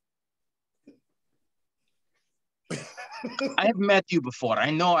 I have met you before.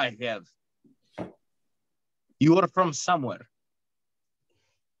 I know I have. You are from somewhere.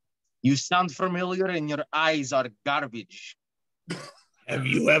 You sound familiar and your eyes are garbage. Have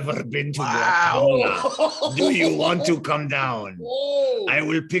you ever been to Guatamala? Do you want to come down? Whoa. I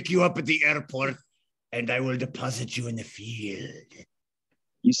will pick you up at the airport and I will deposit you in the field.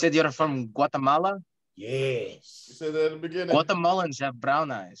 You said you're from Guatemala? Yes. You said that at the beginning. Guatemalans have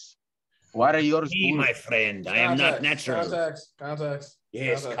brown eyes. Why are yours Me, blue? my friend, I am not natural. Contacts.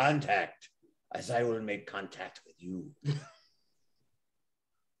 Yes, contact. As I will make contact with you.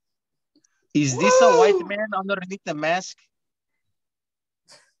 Is this a white man underneath the mask?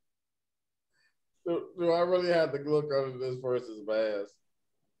 Do I really have to look under this person's mask?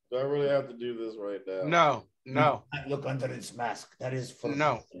 Do I really have to do this right now? No. Look under this mask. That is for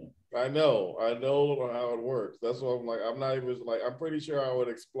No. I know how it works. That's why I'm like, I'm not even like, I'm pretty sure I would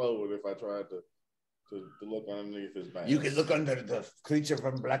explode if I tried to look underneath his mask. You can look under the creature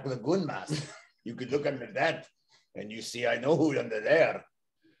from Black Lagoon mask. You could look under that, and you see, I know who's under there.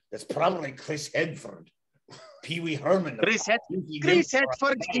 That's probably Chris Hedford, Pee Wee Herman. Chris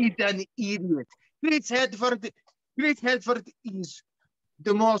Hedford is an idiot. Chris Hedford is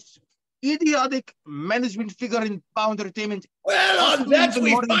the most idiotic management figure in Pound Entertainment. Well, on that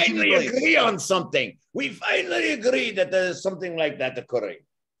we finally agree on something. We finally agree that there's something like that occurring.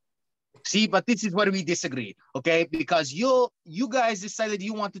 See, but this is where we disagree, okay? Because you guys decided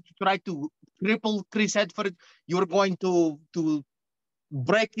you wanted to try to cripple Chris Hedford. You were going to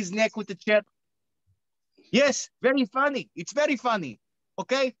break his neck with a chair. Yes, very funny. It's very funny,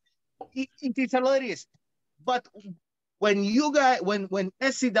 okay? It is hilarious. But when you guys, when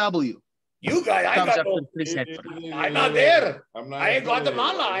SCW, you guys, I'm not there. I ain't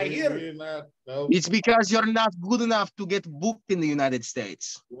Guatemala. I hear. No. It's because you're not good enough to get booked in the United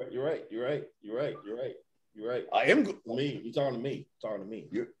States. You're right. I am good. Me. You're talking to me.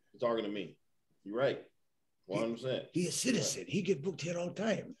 You're talking to me. You're right. 100%. He's a citizen. He get booked here all the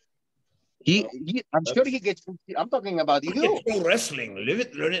time. I'm sure he gets. I'm talking about you. Pro wrestling, live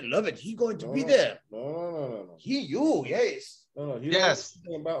it, learn it, love it. He's going to be there. No. You, yes. No. He don't know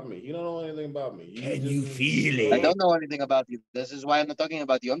anything about me. You don't know anything about me. Can you feel it? I don't know anything about you. This is why I'm not talking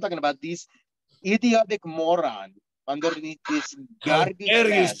about you. I'm talking about this idiotic moron underneath this garbage. How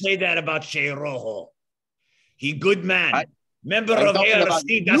dare you say that about Che Rojo? He good man. Member of ARC.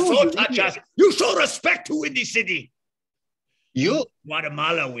 That's all touch us. You show respect to Windy City. You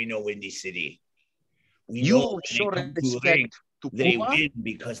Guatemala, we know Windy City. You will show respect to they Cuba, win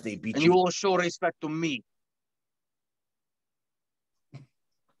because they beat and you. you will show respect to me.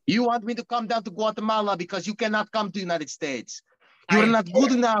 You want me to come down to Guatemala because you cannot come to the United States. You're not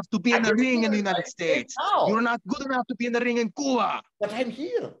good enough to be in the ring in the United States. You're not good enough to be in the ring in Cuba. But I'm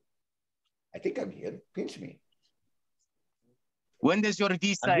here. I think I'm here. Pinch me. When does your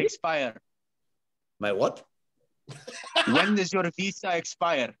visa expire? My what? When does your visa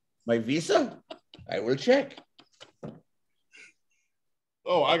expire? My visa? I will check.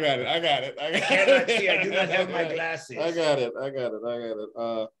 Oh, I got it. I cannot see. I do not have my glasses. I got it.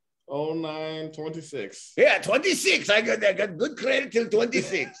 0926. Yeah, 26. I got good credit till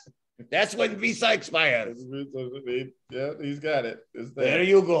 26. That's when visa expires. Yeah, he's got it. There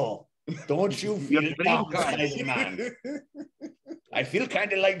you go. Don't you feel down, man? I feel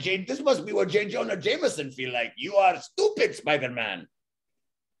kind of like Jane. This must be what J. Jonah Jameson feel like. You are stupid, Spider-Man.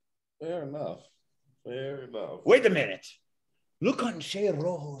 Fair enough. Wait a minute. Look on Che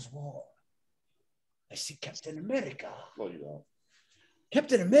Rojo's wall. I see Captain America. Oh, you don't.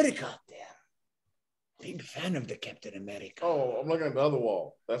 Captain America up there. Big fan of the Captain America. Oh, I'm looking at the other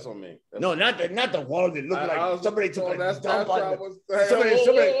wall. That's on me. No, not the wall that looked like somebody took a dump on.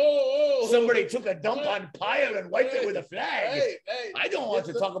 Somebody took a dump on pile and wiped it with a flag. Hey, I don't want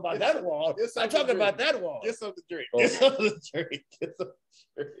to talk about that wall. I'm talking about that wall. Get something to drink. Get something to drink.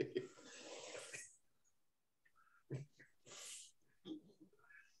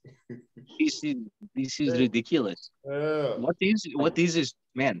 This is ridiculous. Yeah. What is this,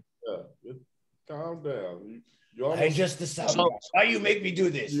 man? Yeah. Calm down. You almost, I just decided. Why you make me do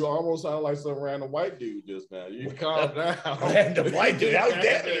this? You almost sound like some random white dude just now. You calm down. Random white dude? How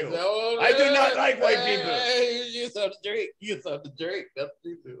dare you? I do not like white people. Hey, you have to drink. That's what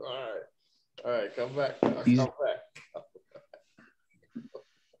you do. All right. Come back.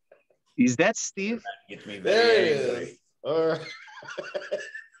 Is that Steve? Get me there very he angry. is. All right.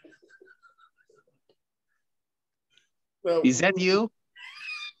 No, Is that you?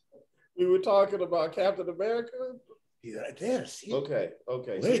 we were talking about Captain America. He's right there. See? Okay.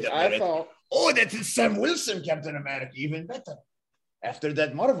 Wait See, a minute. I thought. Oh, that is Sam Wilson, Captain America, even better. After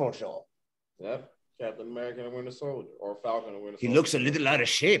that Marvel show. Yep. Captain America and Winter Soldier, or Falcon and Winter He Soldier. looks a little out of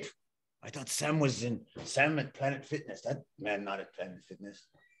shape. I thought Sam was in Sam at Planet Fitness. That man not at Planet Fitness.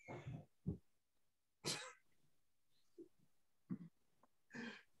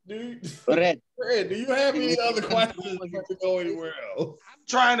 Red, do you have any other questions to go anywhere else?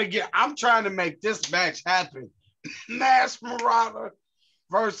 I'm trying to make this match happen. Masked Marauder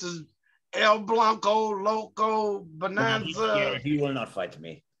versus El Blanco Loco Bonanza. He will not fight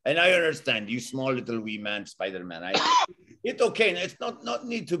me. And I understand you small little wee man, Spider-Man. It's okay. It's not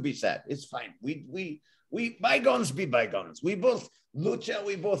need to be sad. It's fine. We bygones be bygones. We both Lucha,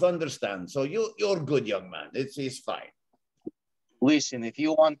 we both understand. So you're good, young man. It's fine. Listen, if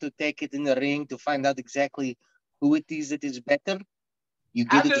you want to take it in the ring to find out exactly who it is that is better, you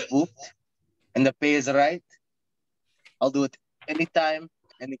get it booked and the pay is right. I'll do it anytime,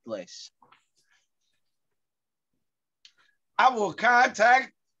 any place. I will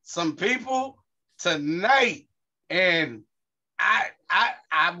contact some people tonight, and I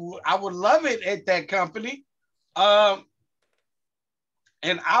would love it at that company. And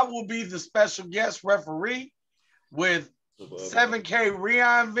I will be the special guest referee with 7K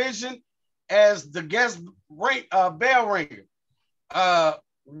Rion Vision as the guest bell ringer.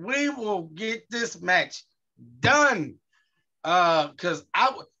 We will get this match done. Because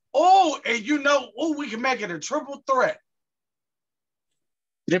we can make it a triple threat.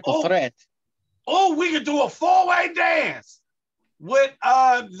 Triple threat. Oh, we could do a four-way dance with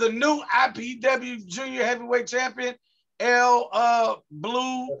the new IPW Junior Heavyweight Champion, El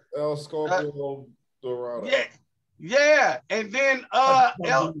Scorpio Dorado. Yeah. And then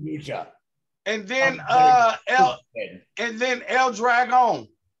El Dragon.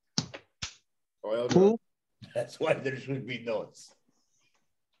 Who? That's why there should be notes.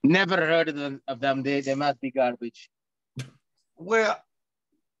 Never heard of them. They must be garbage. Well,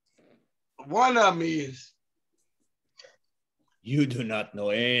 one of them is. You do not know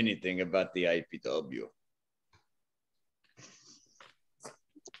anything about the IPW.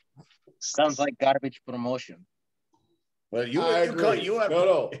 Sounds like garbage promotion. Well, I agree. You are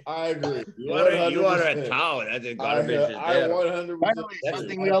a town. That's a garbage. I 100%. By the way,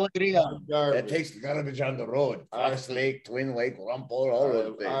 something we all agree on. That takes garbage on the road. Fox Lake, Twin Lake, Rumpole, all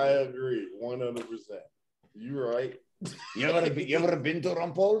of them. I agree, 100%. You're right. You ever been to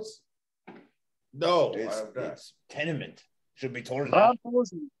Rumpole's? No, it's tenement. Should be torn down.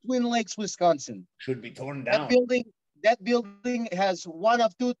 Rumpole's in Twin Lakes, Wisconsin. Should be torn down. That building has one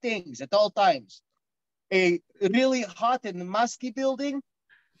of two things at all times. A really hot and musky building,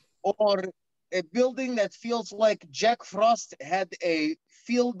 or a building that feels like Jack Frost had a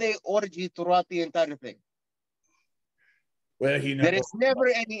field day orgy throughout the entire thing. Well, there is never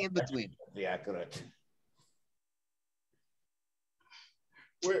any in between. The accurate.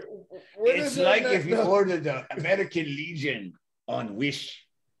 It's like if you ordered the American Legion on Wish,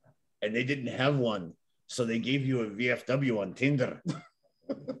 and they didn't have one, so they gave you a VFW on Tinder.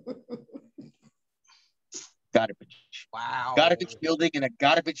 Garbage. Wow. Garbage building in a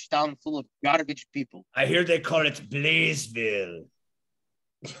garbage town full of garbage people. I hear they call it Blaisville.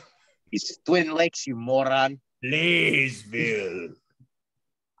 It's Twin Lakes, you moron. Blaisville.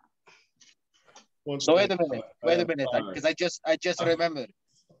 So wait a minute, because I just remembered.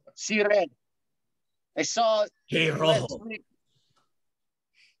 See, Red. I saw last week.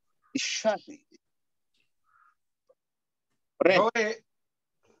 Shut me. Red. Go ahead.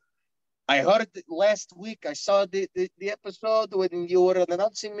 I heard last week, I saw the episode when you were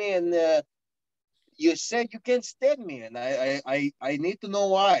announcing me, and you said you can't stand me, and I need to know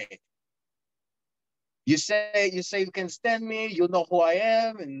why. You say you can stand me, you know who I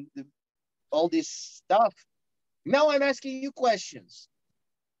am, and all this stuff. Now I'm asking you questions.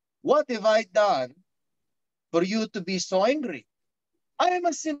 What have I done for you to be so angry? I am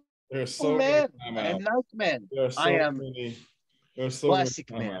a simple man. I am nice man. I am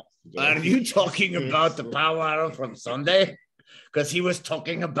classic man. Are you talking about the power from Sunday? Because he was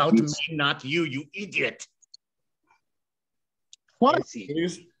talking about me, not you, you idiot. What? At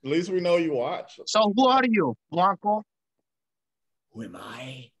least we know you watch. So who are you, Blanco? Who am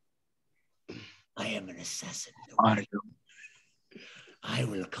I? I am an assassin. Who are you? I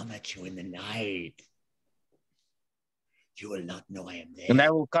will come at you in the night. You will not know I am there. And I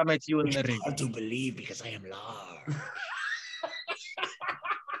will come at you in the ring. Hard to believe because I am large.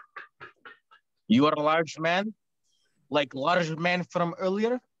 You are a large man? Like large man from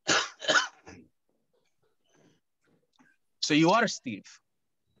earlier? So you are Steve.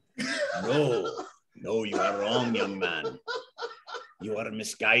 No, you are wrong, young man. You are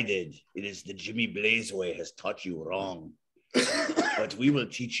misguided. It is the Jimmy Blaze way has taught you wrong. But we will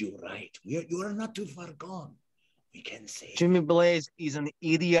teach you right. You are not too far gone. We can say Jimmy Blaze is an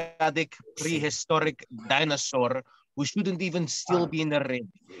idiotic prehistoric dinosaur who shouldn't even still be in the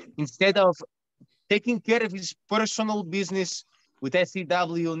ring. Instead of taking care of his personal business with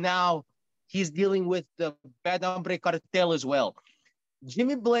SCW, now he's dealing with the Bad Hombre cartel as well.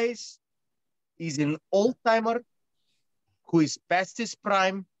 Jimmy Blaze is an old-timer who is past his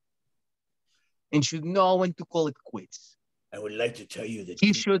prime and should know when to call it quits. I would like to tell you that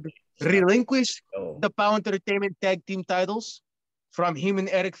he should relinquish the Power Entertainment Tag Team titles from him and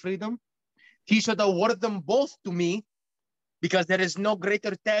Eric Freedom. He should award them both to me because there is no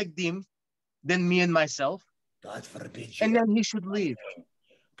greater tag team than me and myself. God forbid you. And then he should leave.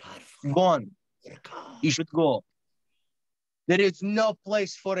 Gone. He should go. There is no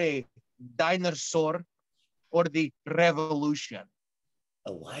place for a dinosaur or the revolution.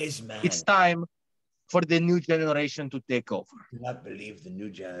 A wise man. It's time for the new generation to take over. I do not believe the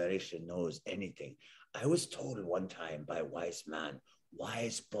new generation knows anything. I was told one time by a wise man,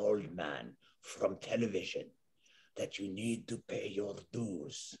 wise bald man from television, that you need to pay your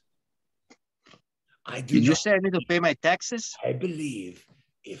dues. Did you say I need to pay my taxes? I believe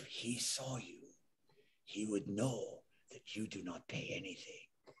if he saw you, he would know that you do not pay anything.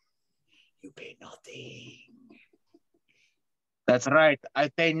 You pay nothing. That's right. I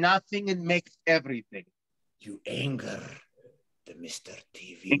pay nothing and make everything. You anger the Mr.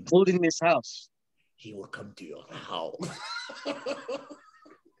 TV. Including this house. He will come to your house.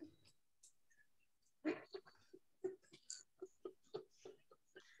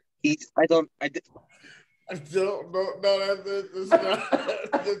 No, that's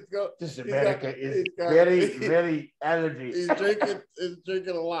not. This America is very, very allergy. He's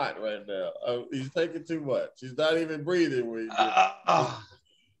drinking a lot right now. He's taking too much. He's not even breathing.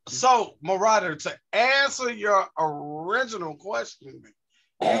 So, Marauder, to answer your original question,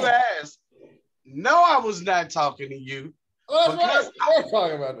 you asked, no, I was not talking to you. Well, that's right. We're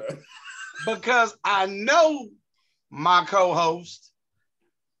talking about that. Because I know my co-host,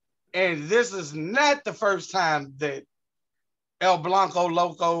 and this is not the first time that El Blanco,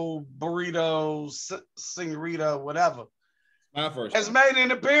 Loco, Burrito, Senorita, whatever, has made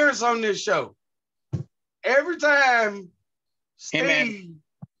an appearance on this show. Every time Steve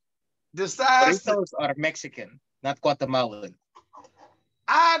decides Burritos are Mexican, not Guatemalan.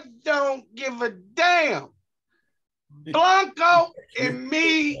 I don't give a damn. Blanco and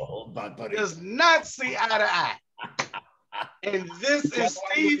me does not see eye to eye. And this is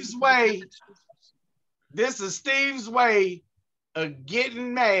Steve's way. This is Steve's way of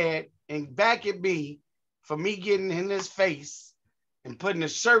getting mad and back at me for me getting in his face and putting a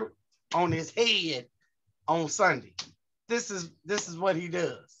shirt on his head on Sunday. This is what he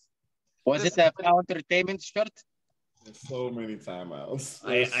does. Was it a Power Entertainment shirt? There's so many timeouts.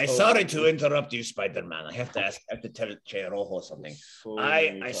 I sorry to interrupt you, Spider-Man. I have to tell Che Rojo something.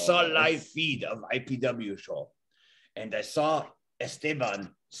 I saw a live feed of IPW show, and I saw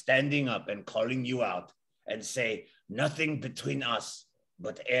Esteban standing up and calling you out and say, nothing between us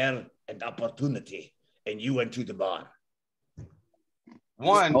but air and opportunity. And you went to the bar.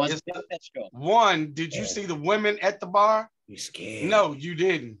 One, did you see the women at the bar? You scared? No, you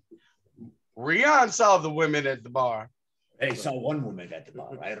didn't. Rion saw the women at the bar. I saw one woman at the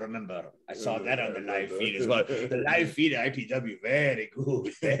bar. I remember. I saw that on the live feed as well. The live feed at IPW, very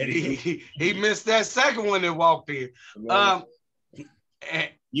good. Very good. He missed that second one that walked in.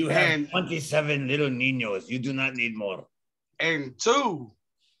 You have 27 little niños. You do not need more. And two,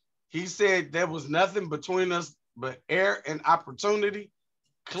 he said there was nothing between us but air and opportunity.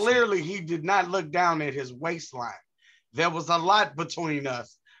 Clearly, he did not look down at his waistline. There was a lot between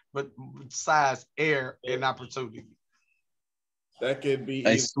us, but besides air and opportunity. That could be.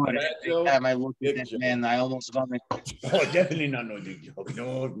 I swear, every time I look at that man, I almost vomit. Oh, definitely not no dick joke.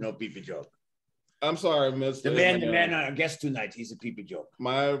 No pee-pee joke. I'm sorry, Mr. The man, our guest tonight, he's a pee-pee joke.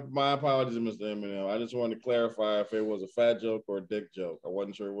 My apologies, Mr. Eminem. I just wanted to clarify if it was a fat joke or a dick joke. I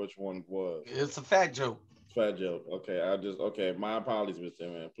wasn't sure which one it was. It's a fat joke. Fat joke. Okay, my apologies, Mr.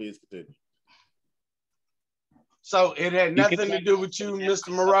 Eminem. Please continue. So it had nothing to do with you, Mr.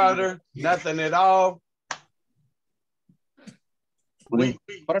 Marauder. Nothing at all.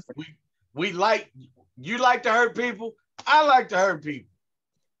 We like, you like to hurt people. I like to hurt people.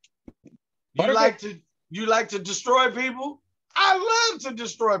 You like to destroy people. I love to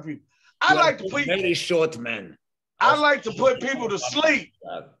destroy people. I like to put very short man. I like to put people to sleep.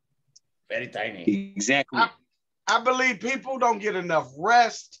 Very tiny. Exactly. I believe people don't get enough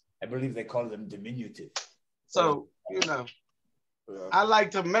rest. I believe they call them diminutive. So, I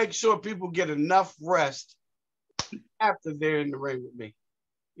like to make sure people get enough rest after they're in the ring with me.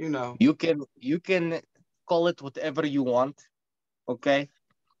 You can call it whatever you want, okay?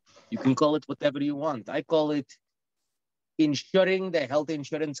 You can call it whatever you want. I call it insuring the health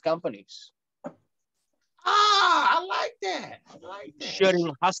insurance companies. I like that.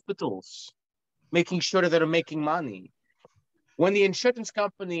 Insuring hospitals, making sure they're making money. When the insurance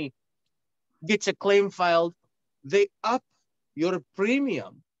company gets a claim filed, they up your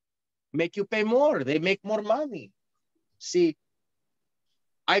premium, make you pay more. They make more money. See,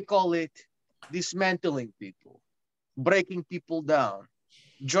 I call it dismantling people, breaking people down,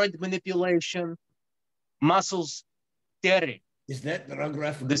 joint manipulation, muscles tearing. Is that drug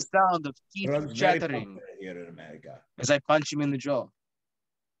reference? The sound of teeth chattering here in America as I punch him in the jaw.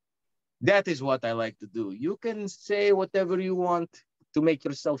 That is what I like to do. You can say whatever you want to make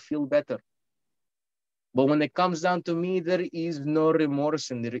yourself feel better. But when it comes down to me, there is no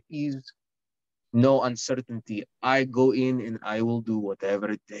remorse and there is no uncertainty. I go in and I will do whatever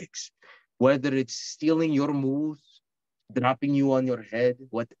it takes. Whether it's stealing your moves, dropping you on your head,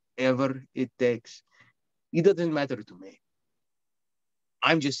 whatever it takes. It doesn't matter to me.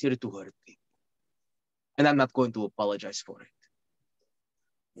 I'm just here to hurt people. And I'm not going to apologize for it.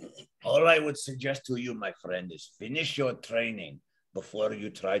 All I would suggest to you, my friend, is finish your training before you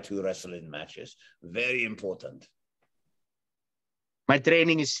try to wrestle in matches. Very important. My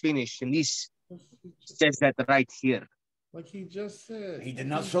training is finished. And this says that right here. Like he just said. He did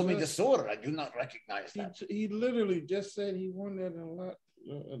not show me the sword. I do not recognize that. He literally just said he won that in a lot.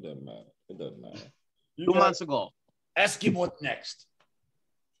 It doesn't matter. It doesn't matter. 2 months ago. Ask him what next.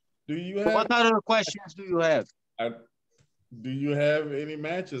 Do you have? What other questions do you have? Do you have any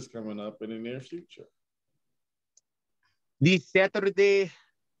matches coming up in the near future? This Saturday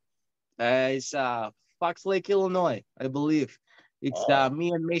is Fox Lake, Illinois, I believe. It's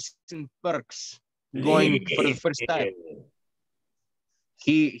me and Mason Perks going for the first time.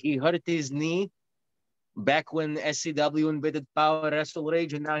 He hurt his knee back when SCW invaded Power Wrestle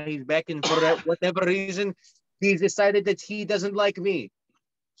Rage, and now he's back in for whatever reason. He's decided that he doesn't like me.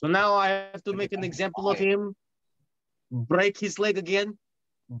 So now I have to make an example of him, break his leg again,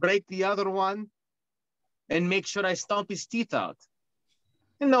 break the other one, and make sure I stomp his teeth out.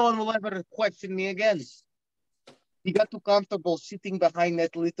 And no one will ever question me again. He got too comfortable sitting behind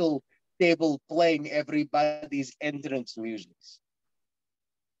that little table playing everybody's entrance music.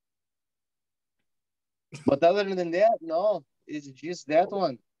 But other than that, no, it's just that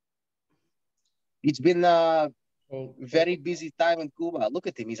one. It's been a very busy time in Cuba. Look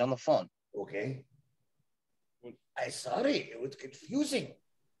at him, he's on the phone. Okay. I'm sorry, it was confusing.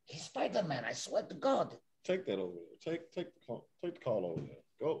 He's Spider-Man, I swear to God. Take that over there. Take the call over there.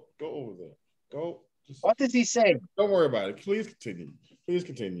 Go over there. Go. What did he say? Don't worry about it. Please continue. Please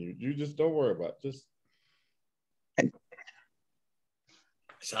continue. You just don't worry about it. Just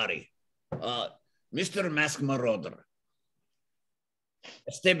sorry. Mr. Masked Marauder.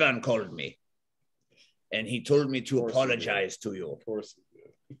 Esteban called me. And he told me to apologize to you. Of course he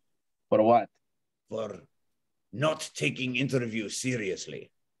did. For what? For not taking interviews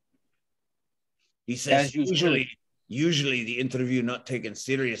seriously. He says usually the interview not taken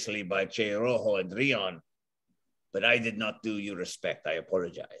seriously by Che Rojo and Rion, but I did not do you respect. I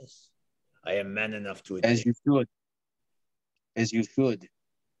apologize. I am man enough to admit. As you should. As you should.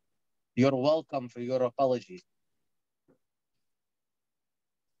 You're welcome for your apology.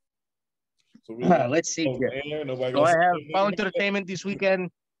 So let's see here. So I have Power Entertainment this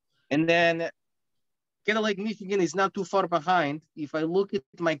weekend, and then Kettle Lake, Michigan is not too far behind. If I look at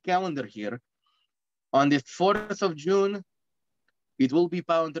my calendar here, on the 4th of June, it will be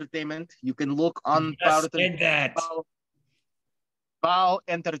Power Entertainment. You can look on Power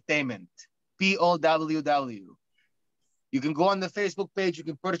Entertainment, POWW. You can go on the Facebook page. You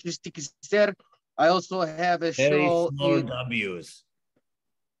can purchase tickets there. I also have a show. Small W's.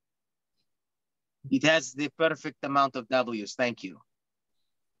 It has the perfect amount of W's. Thank you.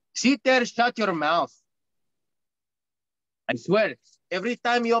 Sit there, shut your mouth. I swear, every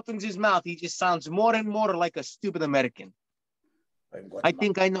time he opens his mouth, he just sounds more and more like a stupid American. I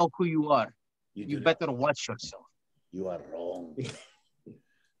think I know who you are. You better watch yourself. You are wrong.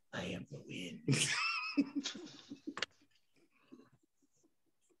 I am the wind.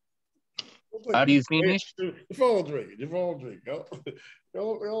 Are you finished? Your phone ring.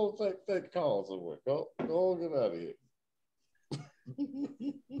 Go take calls somewhere. Go get out of here.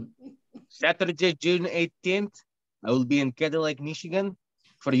 Saturday, June 18th, I will be in Kettle Lake, Michigan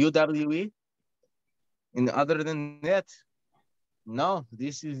for UWE. And other than that, no,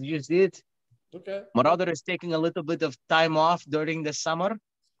 this is just it. Okay. Marauder is taking a little bit of time off during the summer.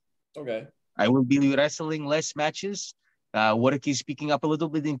 Okay. I will be wrestling less matches. Work is picking up a little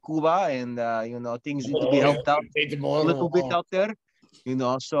bit in Cuba, and things need to be helped out a little bit out there.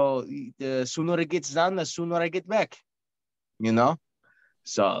 So the sooner it gets done, the sooner I get back.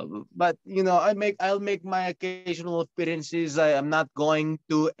 So, but I'll make my occasional appearances. I'm not going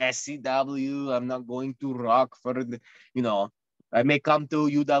to SCW. I'm not going to Rock for I may come to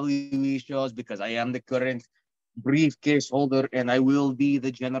UWE shows because I am the current briefcase holder and I will be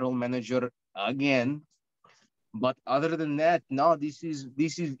the general manager again. But other than that, no, this is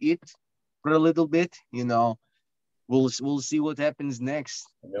it for a little bit. We'll see what happens next.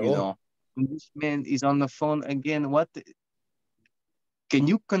 This man is on the phone again. What? Can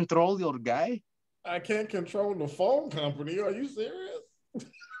you control your guy? I can't control the phone company. Are you serious?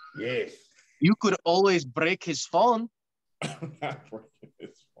 Yes. You could always break his phone. I'm not breaking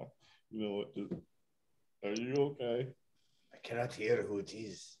his phone. You know what? Are you okay? I cannot hear who it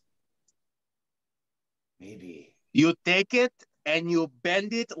is. Maybe. You take it and you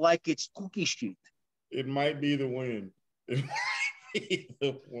bend it like it's cookie sheet. It might be the wind. It might be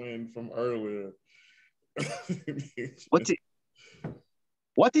the wind from earlier.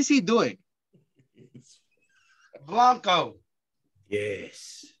 What is he doing? Blanco.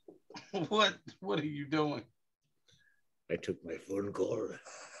 Yes. What are you doing? I took my phone call.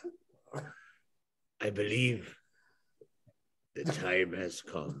 I believe the time has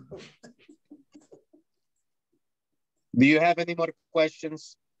come. Do you have any more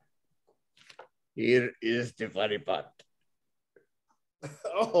questions? Here is the funny part.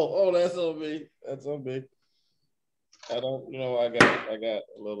 Oh, that's on me. That's on me. I don't, I got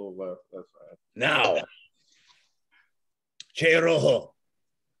a little left. That's fine. Now, Che Rojo.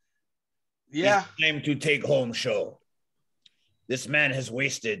 Yeah. It's time to take home show. This man has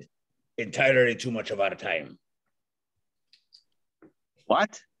wasted entirely too much of our time.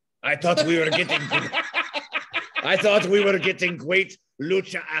 What? I thought we were getting great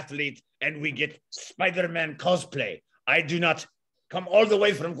lucha athlete and we get Spider-Man cosplay. I do not come all the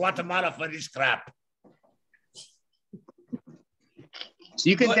way from Guatemala for this crap. So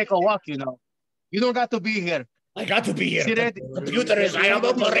you can take a walk, You don't got to be here. I got to be here. The computer is, I am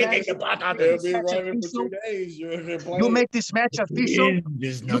operating the buttons. You make this match official.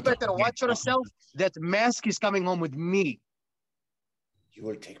 You better watch yourself. That mask is coming home with me. You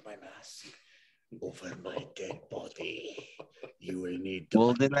will take my mask over my dead body. You will need to.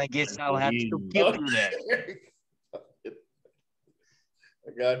 Well, then I guess I'll have to give you that.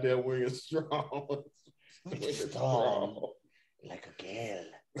 The goddamn wing is strong. Strong. Like a gale.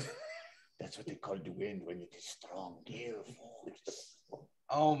 That's what they call the wind when it is strong. Gale force.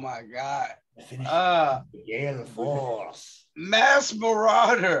 Oh my God. Gale force. Masked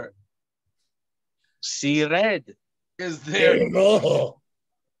Marauder. See red. Is there?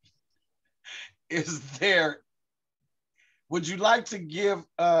 Is there? Would you like to give?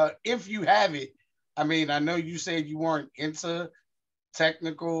 If you have it. I mean, I know you said you weren't into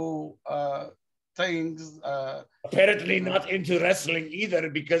technical things. Apparently not into wrestling either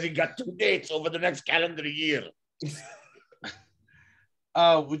because he got 2 dates over the next calendar year.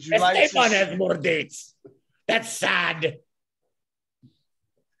 Would you like Esteban has more dates. That's sad.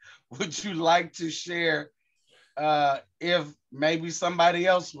 Would you like to share if maybe somebody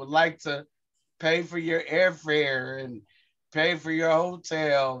else would like to pay for your airfare and pay for your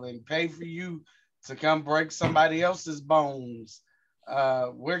hotel and pay for you to come break somebody else's bones?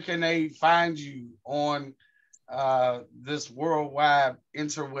 Where can they find you on this worldwide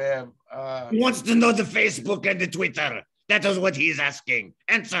interweb? He wants to know the Facebook and the Twitter. That is what he's asking.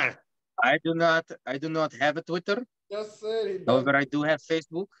 Answer. I do not have a Twitter. Just said However, I do have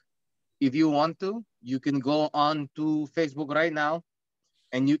Facebook. If you want to, you can go on to Facebook right now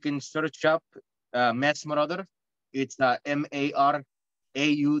and you can search up Masked Marauder. It's Marauder,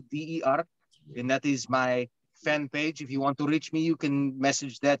 and that is my fan page. If you want to reach me, you can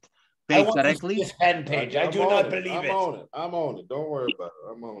message that page directly. This fan page. I do not believe it. I'm on it. Don't worry about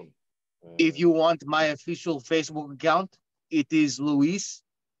it. I'm on it. If you want my official Facebook account, it is Luis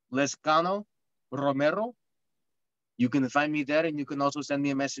Lescano Romero. You can find me there, and you can also send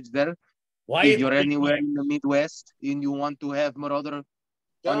me a message there. Why if you're anywhere in the Midwest and you want to have Marauder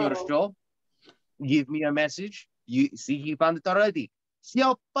on your show, give me a message. You see, he found it already. See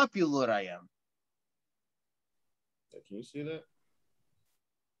how popular I am. Can you see that?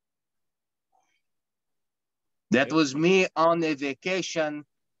 That was me on a vacation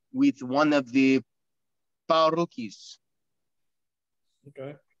with one of the power rookies.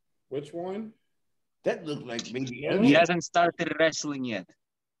 Okay. Which one? That looked like maybe He hasn't started wrestling yet.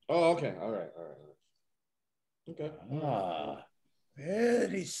 Oh, okay. All right. Okay. Ah,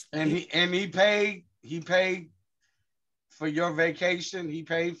 very. And he paid for your vacation. He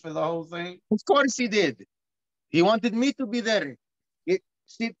paid for the whole thing. Of course he did. He wanted me to be there.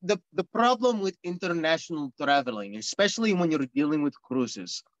 See, the problem with international traveling, especially when you're dealing with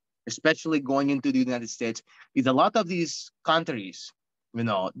cruises, especially going into the United States, is a lot of these countries,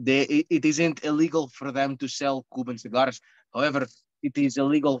 it isn't illegal for them to sell Cuban cigars. However, it is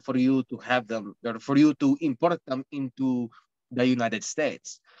illegal for you to have them, or for you to import them into the United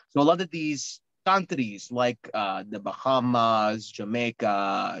States. So a lot of these countries, like the Bahamas,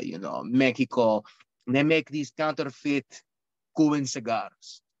 Jamaica, Mexico, they make these counterfeit Cuban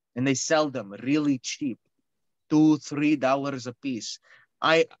cigars, and they sell them really cheap, $2-3 a piece.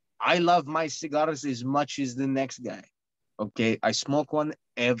 I love my cigars as much as the next guy. Okay, I smoke one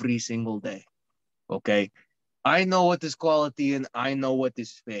every single day. Okay, I know what is quality and I know what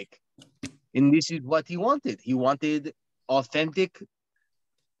is fake, and this is what he wanted. He wanted authentic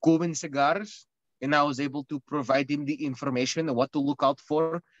Cuban cigars, and I was able to provide him the information and what to look out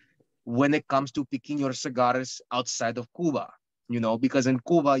for when it comes to picking your cigars outside of Cuba. Because in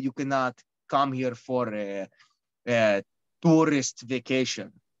Cuba, you cannot come here for a tourist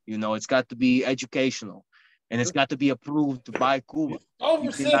vacation. It's got to be educational, and it's got to be approved by Cuba.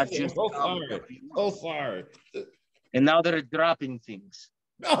 You cannot just Oh, sorry. And now they're dropping things.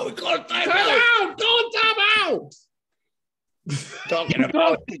 No, we call time Time out. out! Don't time out! Talking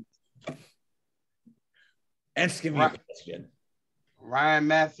about. Asking me a question. Ryan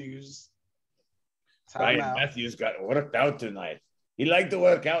Matthews. Ryan Matthews got worked out tonight. He liked to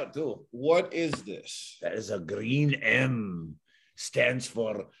work out too. What is this? That is a green M. Stands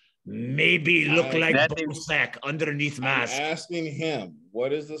for maybe look like Bossack underneath mask. I'm asking him,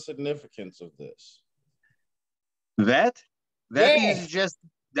 what is the significance of this? That is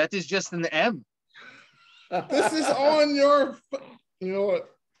just an M. This is on your. You know what?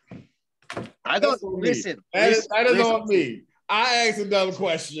 I don't listen. That is on me. I asked another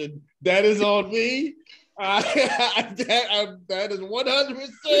question. That is on me. That is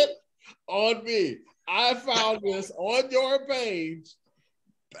 100% on me. I found this on your page.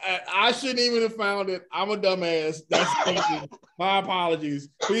 I shouldn't even have found it. I'm a dumbass. That's my apologies.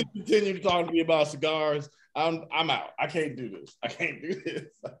 Please continue to talk to me about cigars. I'm out. I can't do this. I can't do this.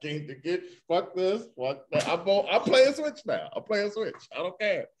 I can't do it. Fuck this. Fuck that. I'm playing Switch now. I'm playing Switch. I don't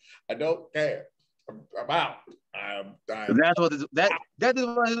care. I don't care. I'm out. That is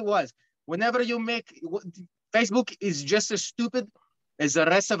what it was. Whenever you make Facebook is just as stupid as the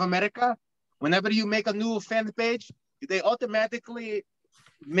rest of America. Whenever you make a new fan page, they automatically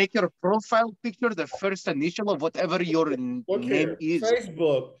make your profile picture the first initial of whatever your name is.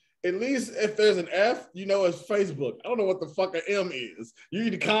 Facebook, at least if there's an F, it's Facebook. I don't know what the fuck an M is. You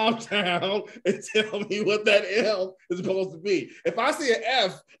need to calm down and tell me what that M is supposed to be. If I see an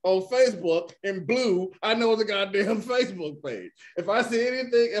F on Facebook in blue, I know it's a goddamn Facebook page. If I see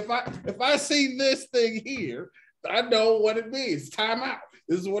anything, if I see this thing here, I know what it means. Time out.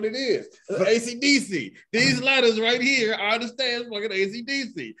 This is what it is. AC/DC. These letters right here, I understand it's fucking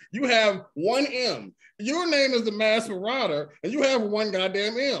AC/DC. You have one M. Your name is the Masked Marauder, and you have one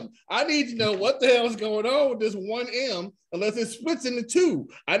goddamn M. I need to know what the hell is going on with this one M, unless it splits into two.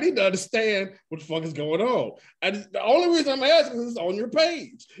 I need to understand what the fuck is going on. The only reason I'm asking is it's on your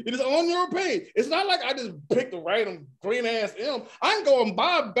page. It is on your page. It's not like I just picked a random green ass M. I can go and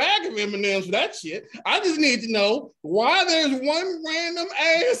buy a bag of M&Ms for that shit. I just need to know why there's one random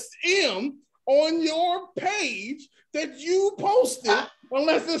ass M on your page that you posted,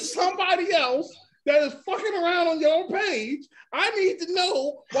 unless there's somebody else that is fucking around on your page. I need to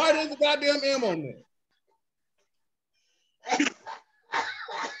know why there's a goddamn M on there.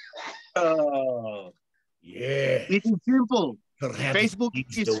 Oh, yeah. It is simple. Perhaps Facebook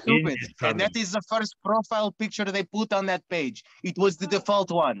is stupid, and that is the first profile picture they put on that page. It was the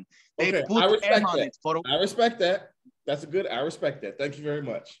default one. They put M on it. I respect that. That's I respect that. Thank you very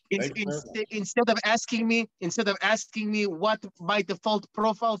much. Instead of asking me what my default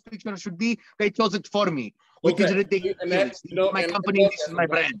profile picture should be, they chose it for me, which is ridiculous. My company, this is my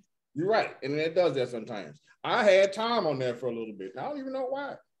brand. You're right, and it does that sometimes. I had Tom on there for a little bit. I don't even know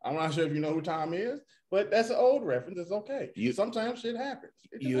why. I'm not sure if you know who Tom is, but that's an old reference. It's okay. Sometimes shit happens.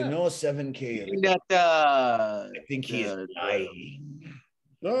 7K. I think he is lying.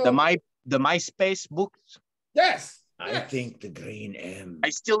 No. The MySpace books. Yes. I think the green M. I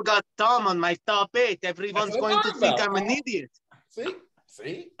still got Tom on my top 8. Everyone's going to think I'm an idiot.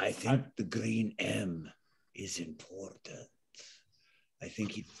 See? I think the green M is important. I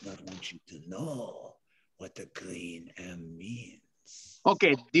think he does not want you to know what the green M means.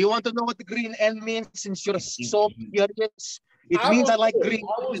 Okay, do you want to know what the green N means since you're so curious? It means I like green.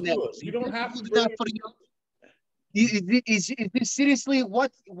 You don't have to do bring that for you. Is this seriously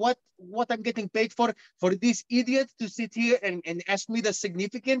what I'm getting paid for this idiot to sit here and ask me the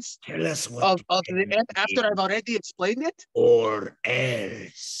significance Tell us what of the N after I've already explained it? Or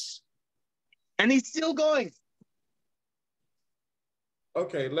else. And he's still going.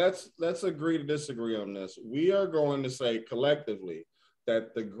 Okay, let's agree to disagree on this. We are going to say collectively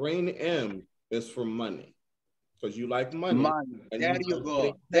that the green M is for money because you like money. There you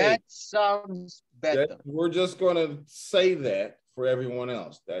go. That sounds better. We're just going to say that for everyone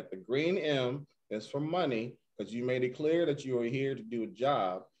else, that the green M is for money because you made it clear that you are here to do a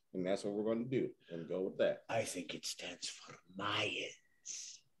job, and that's what we're going to do, and go with that. I think it stands for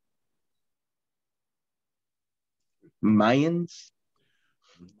Mayans. Mayans?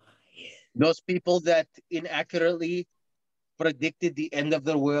 Those people that inaccurately predicted the end of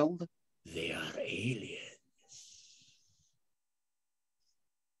the world? They are aliens.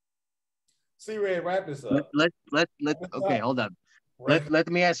 See, Red, wrap this up. Okay, hold on. Let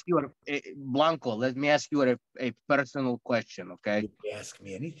me ask you, Blanco, let me ask you a personal question, okay? You can ask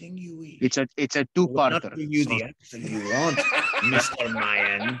me anything you wish. It's a two-parter. Not give you the answer you want, Mr.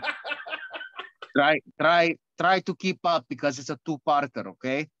 Mayan. Try to keep up because it's a two-parter,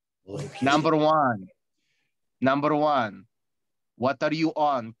 okay? Okay. Number one, what are you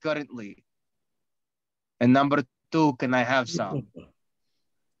on currently? And number two, can I have some?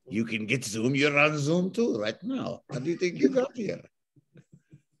 You can get Zoom. You're on Zoom too right now. How do you think you got here?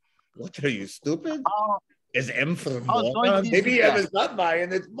 What are you, stupid? Is M for moron? Maybe M is not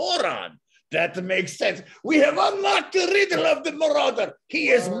Mayan, it's moron. That makes sense. We have unlocked the riddle of the Marauder. He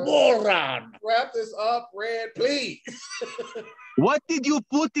is moron. Wrap this up, Red, please. What did you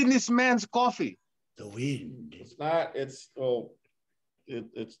put in this man's coffee? The wind. It's not, it's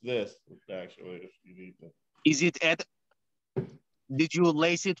this, actually, if you need to. Is it did you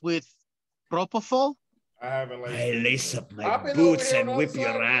lace it with propofol? I haven't laced I lace up my boots and whip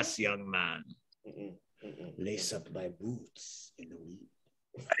your ass, young man. Lace up my boots in the wind.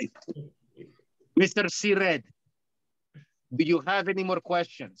 Mr. C. Red, do you have any more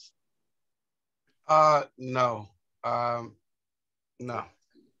questions? No. No.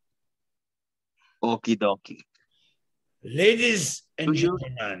 Okie dokie. Ladies and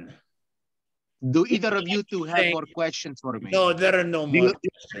gentlemen. Do either of you two have more questions for me? No, there are no more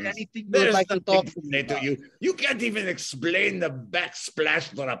questions. Anything you would like to talk to me about? You can't even explain the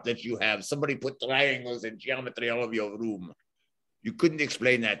backsplash drop that you have. Somebody put triangles and geometry all over your room. You couldn't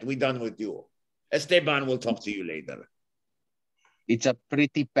explain that. We're done with you. Esteban will talk to you later. It's a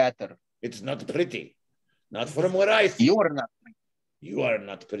pretty pattern. It's not pretty. Not from what I see. You are not. You are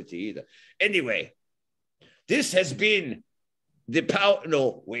not pretty either. Anyway, this has been the power.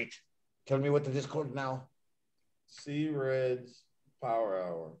 No, wait. Tell me what it is called now. C. Red's Power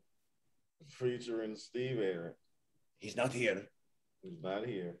Hour, featuring Steve Aaron. He's not here. He's not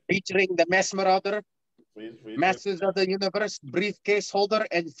here. Featuring the Masked Marauder, Masters of the Universe, briefcase holder,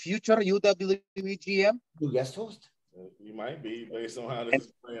 and future UWE GM. You guest host? You might be, based on how this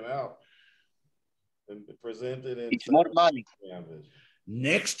is playing out. And presented in it's more money.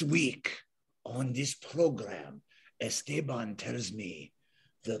 Next week on this program, Esteban tells me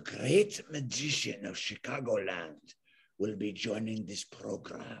the great magician of Chicagoland will be joining this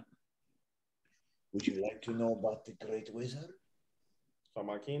program. Would you like to know about the great wizard? Talking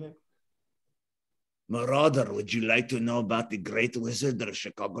about Keenan? Marauder, would you like to know about the great wizard of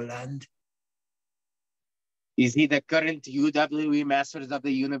Chicagoland? Is he the current UWE Masters of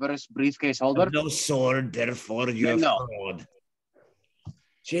the Universe briefcase holder? No sword, therefore you're fraud.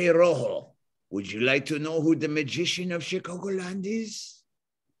 Jay Rojo, would you like to know who the magician of Chicagoland is?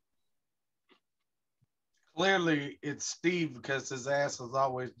 Clearly, it's Steve because his ass is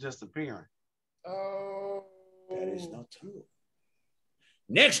always disappearing. Oh. That is not true.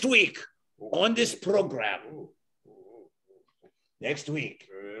 Next week on this program,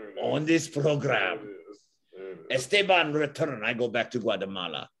 Esteban return. I go back to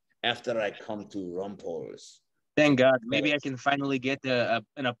Guatemala after I come to Rumpol's. Thank God. Maybe I can finally get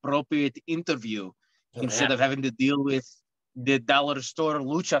an appropriate interview instead of having to deal with the dollar store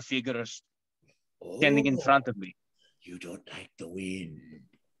lucha figures standing in front of me. You don't like the wind.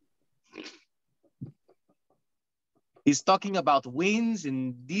 He's talking about winds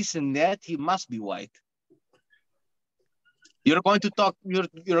and this and that. He must be white. You're going to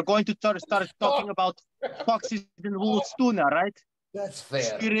start talking about foxes and wolves too now, right? That's fair.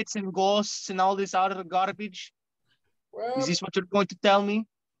 Spirits and ghosts and all this other garbage. Well, Is this what you're going to tell me?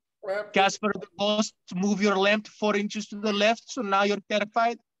 well, Casper the Ghost, move your lamp 4 inches to the left, so now you're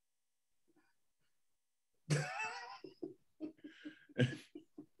terrified?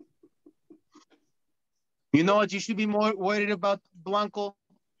 You know what? You should be more worried about, Blanco.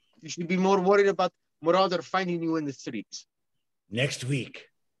 You should be more worried about Marauder finding you in the streets. Next week,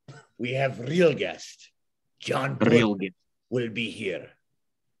 we have real guest. John Real Bull good. will be here.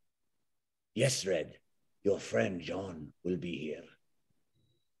 Yes, Red. Your friend John will be here.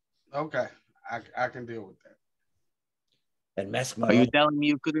 Okay, I can deal with that. And Masked Are you Marauder, telling me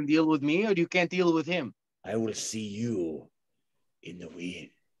you couldn't deal with me, or you can't deal with him? I will see you in the wind.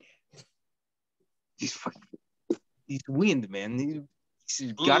 He's fucking. He's wind, man.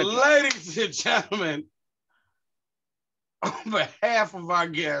 He's gotta be. Ladies and gentlemen, on behalf of our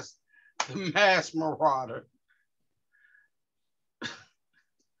guest, the Masked Marauder,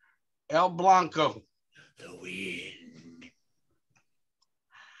 El Blanco, The wind.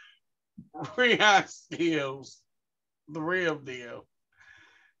 Rion Skills, the real deal,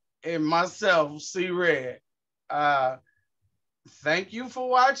 and myself, C Red. Thank you for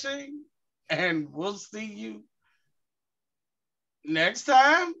watching, and we'll see you next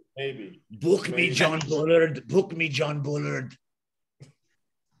time. maybe. Book me, Maybe. John Bullard. Book me, John Bullard.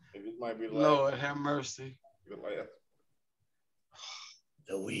 Maybe it might be the Lord have mercy. last.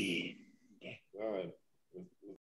 The wind.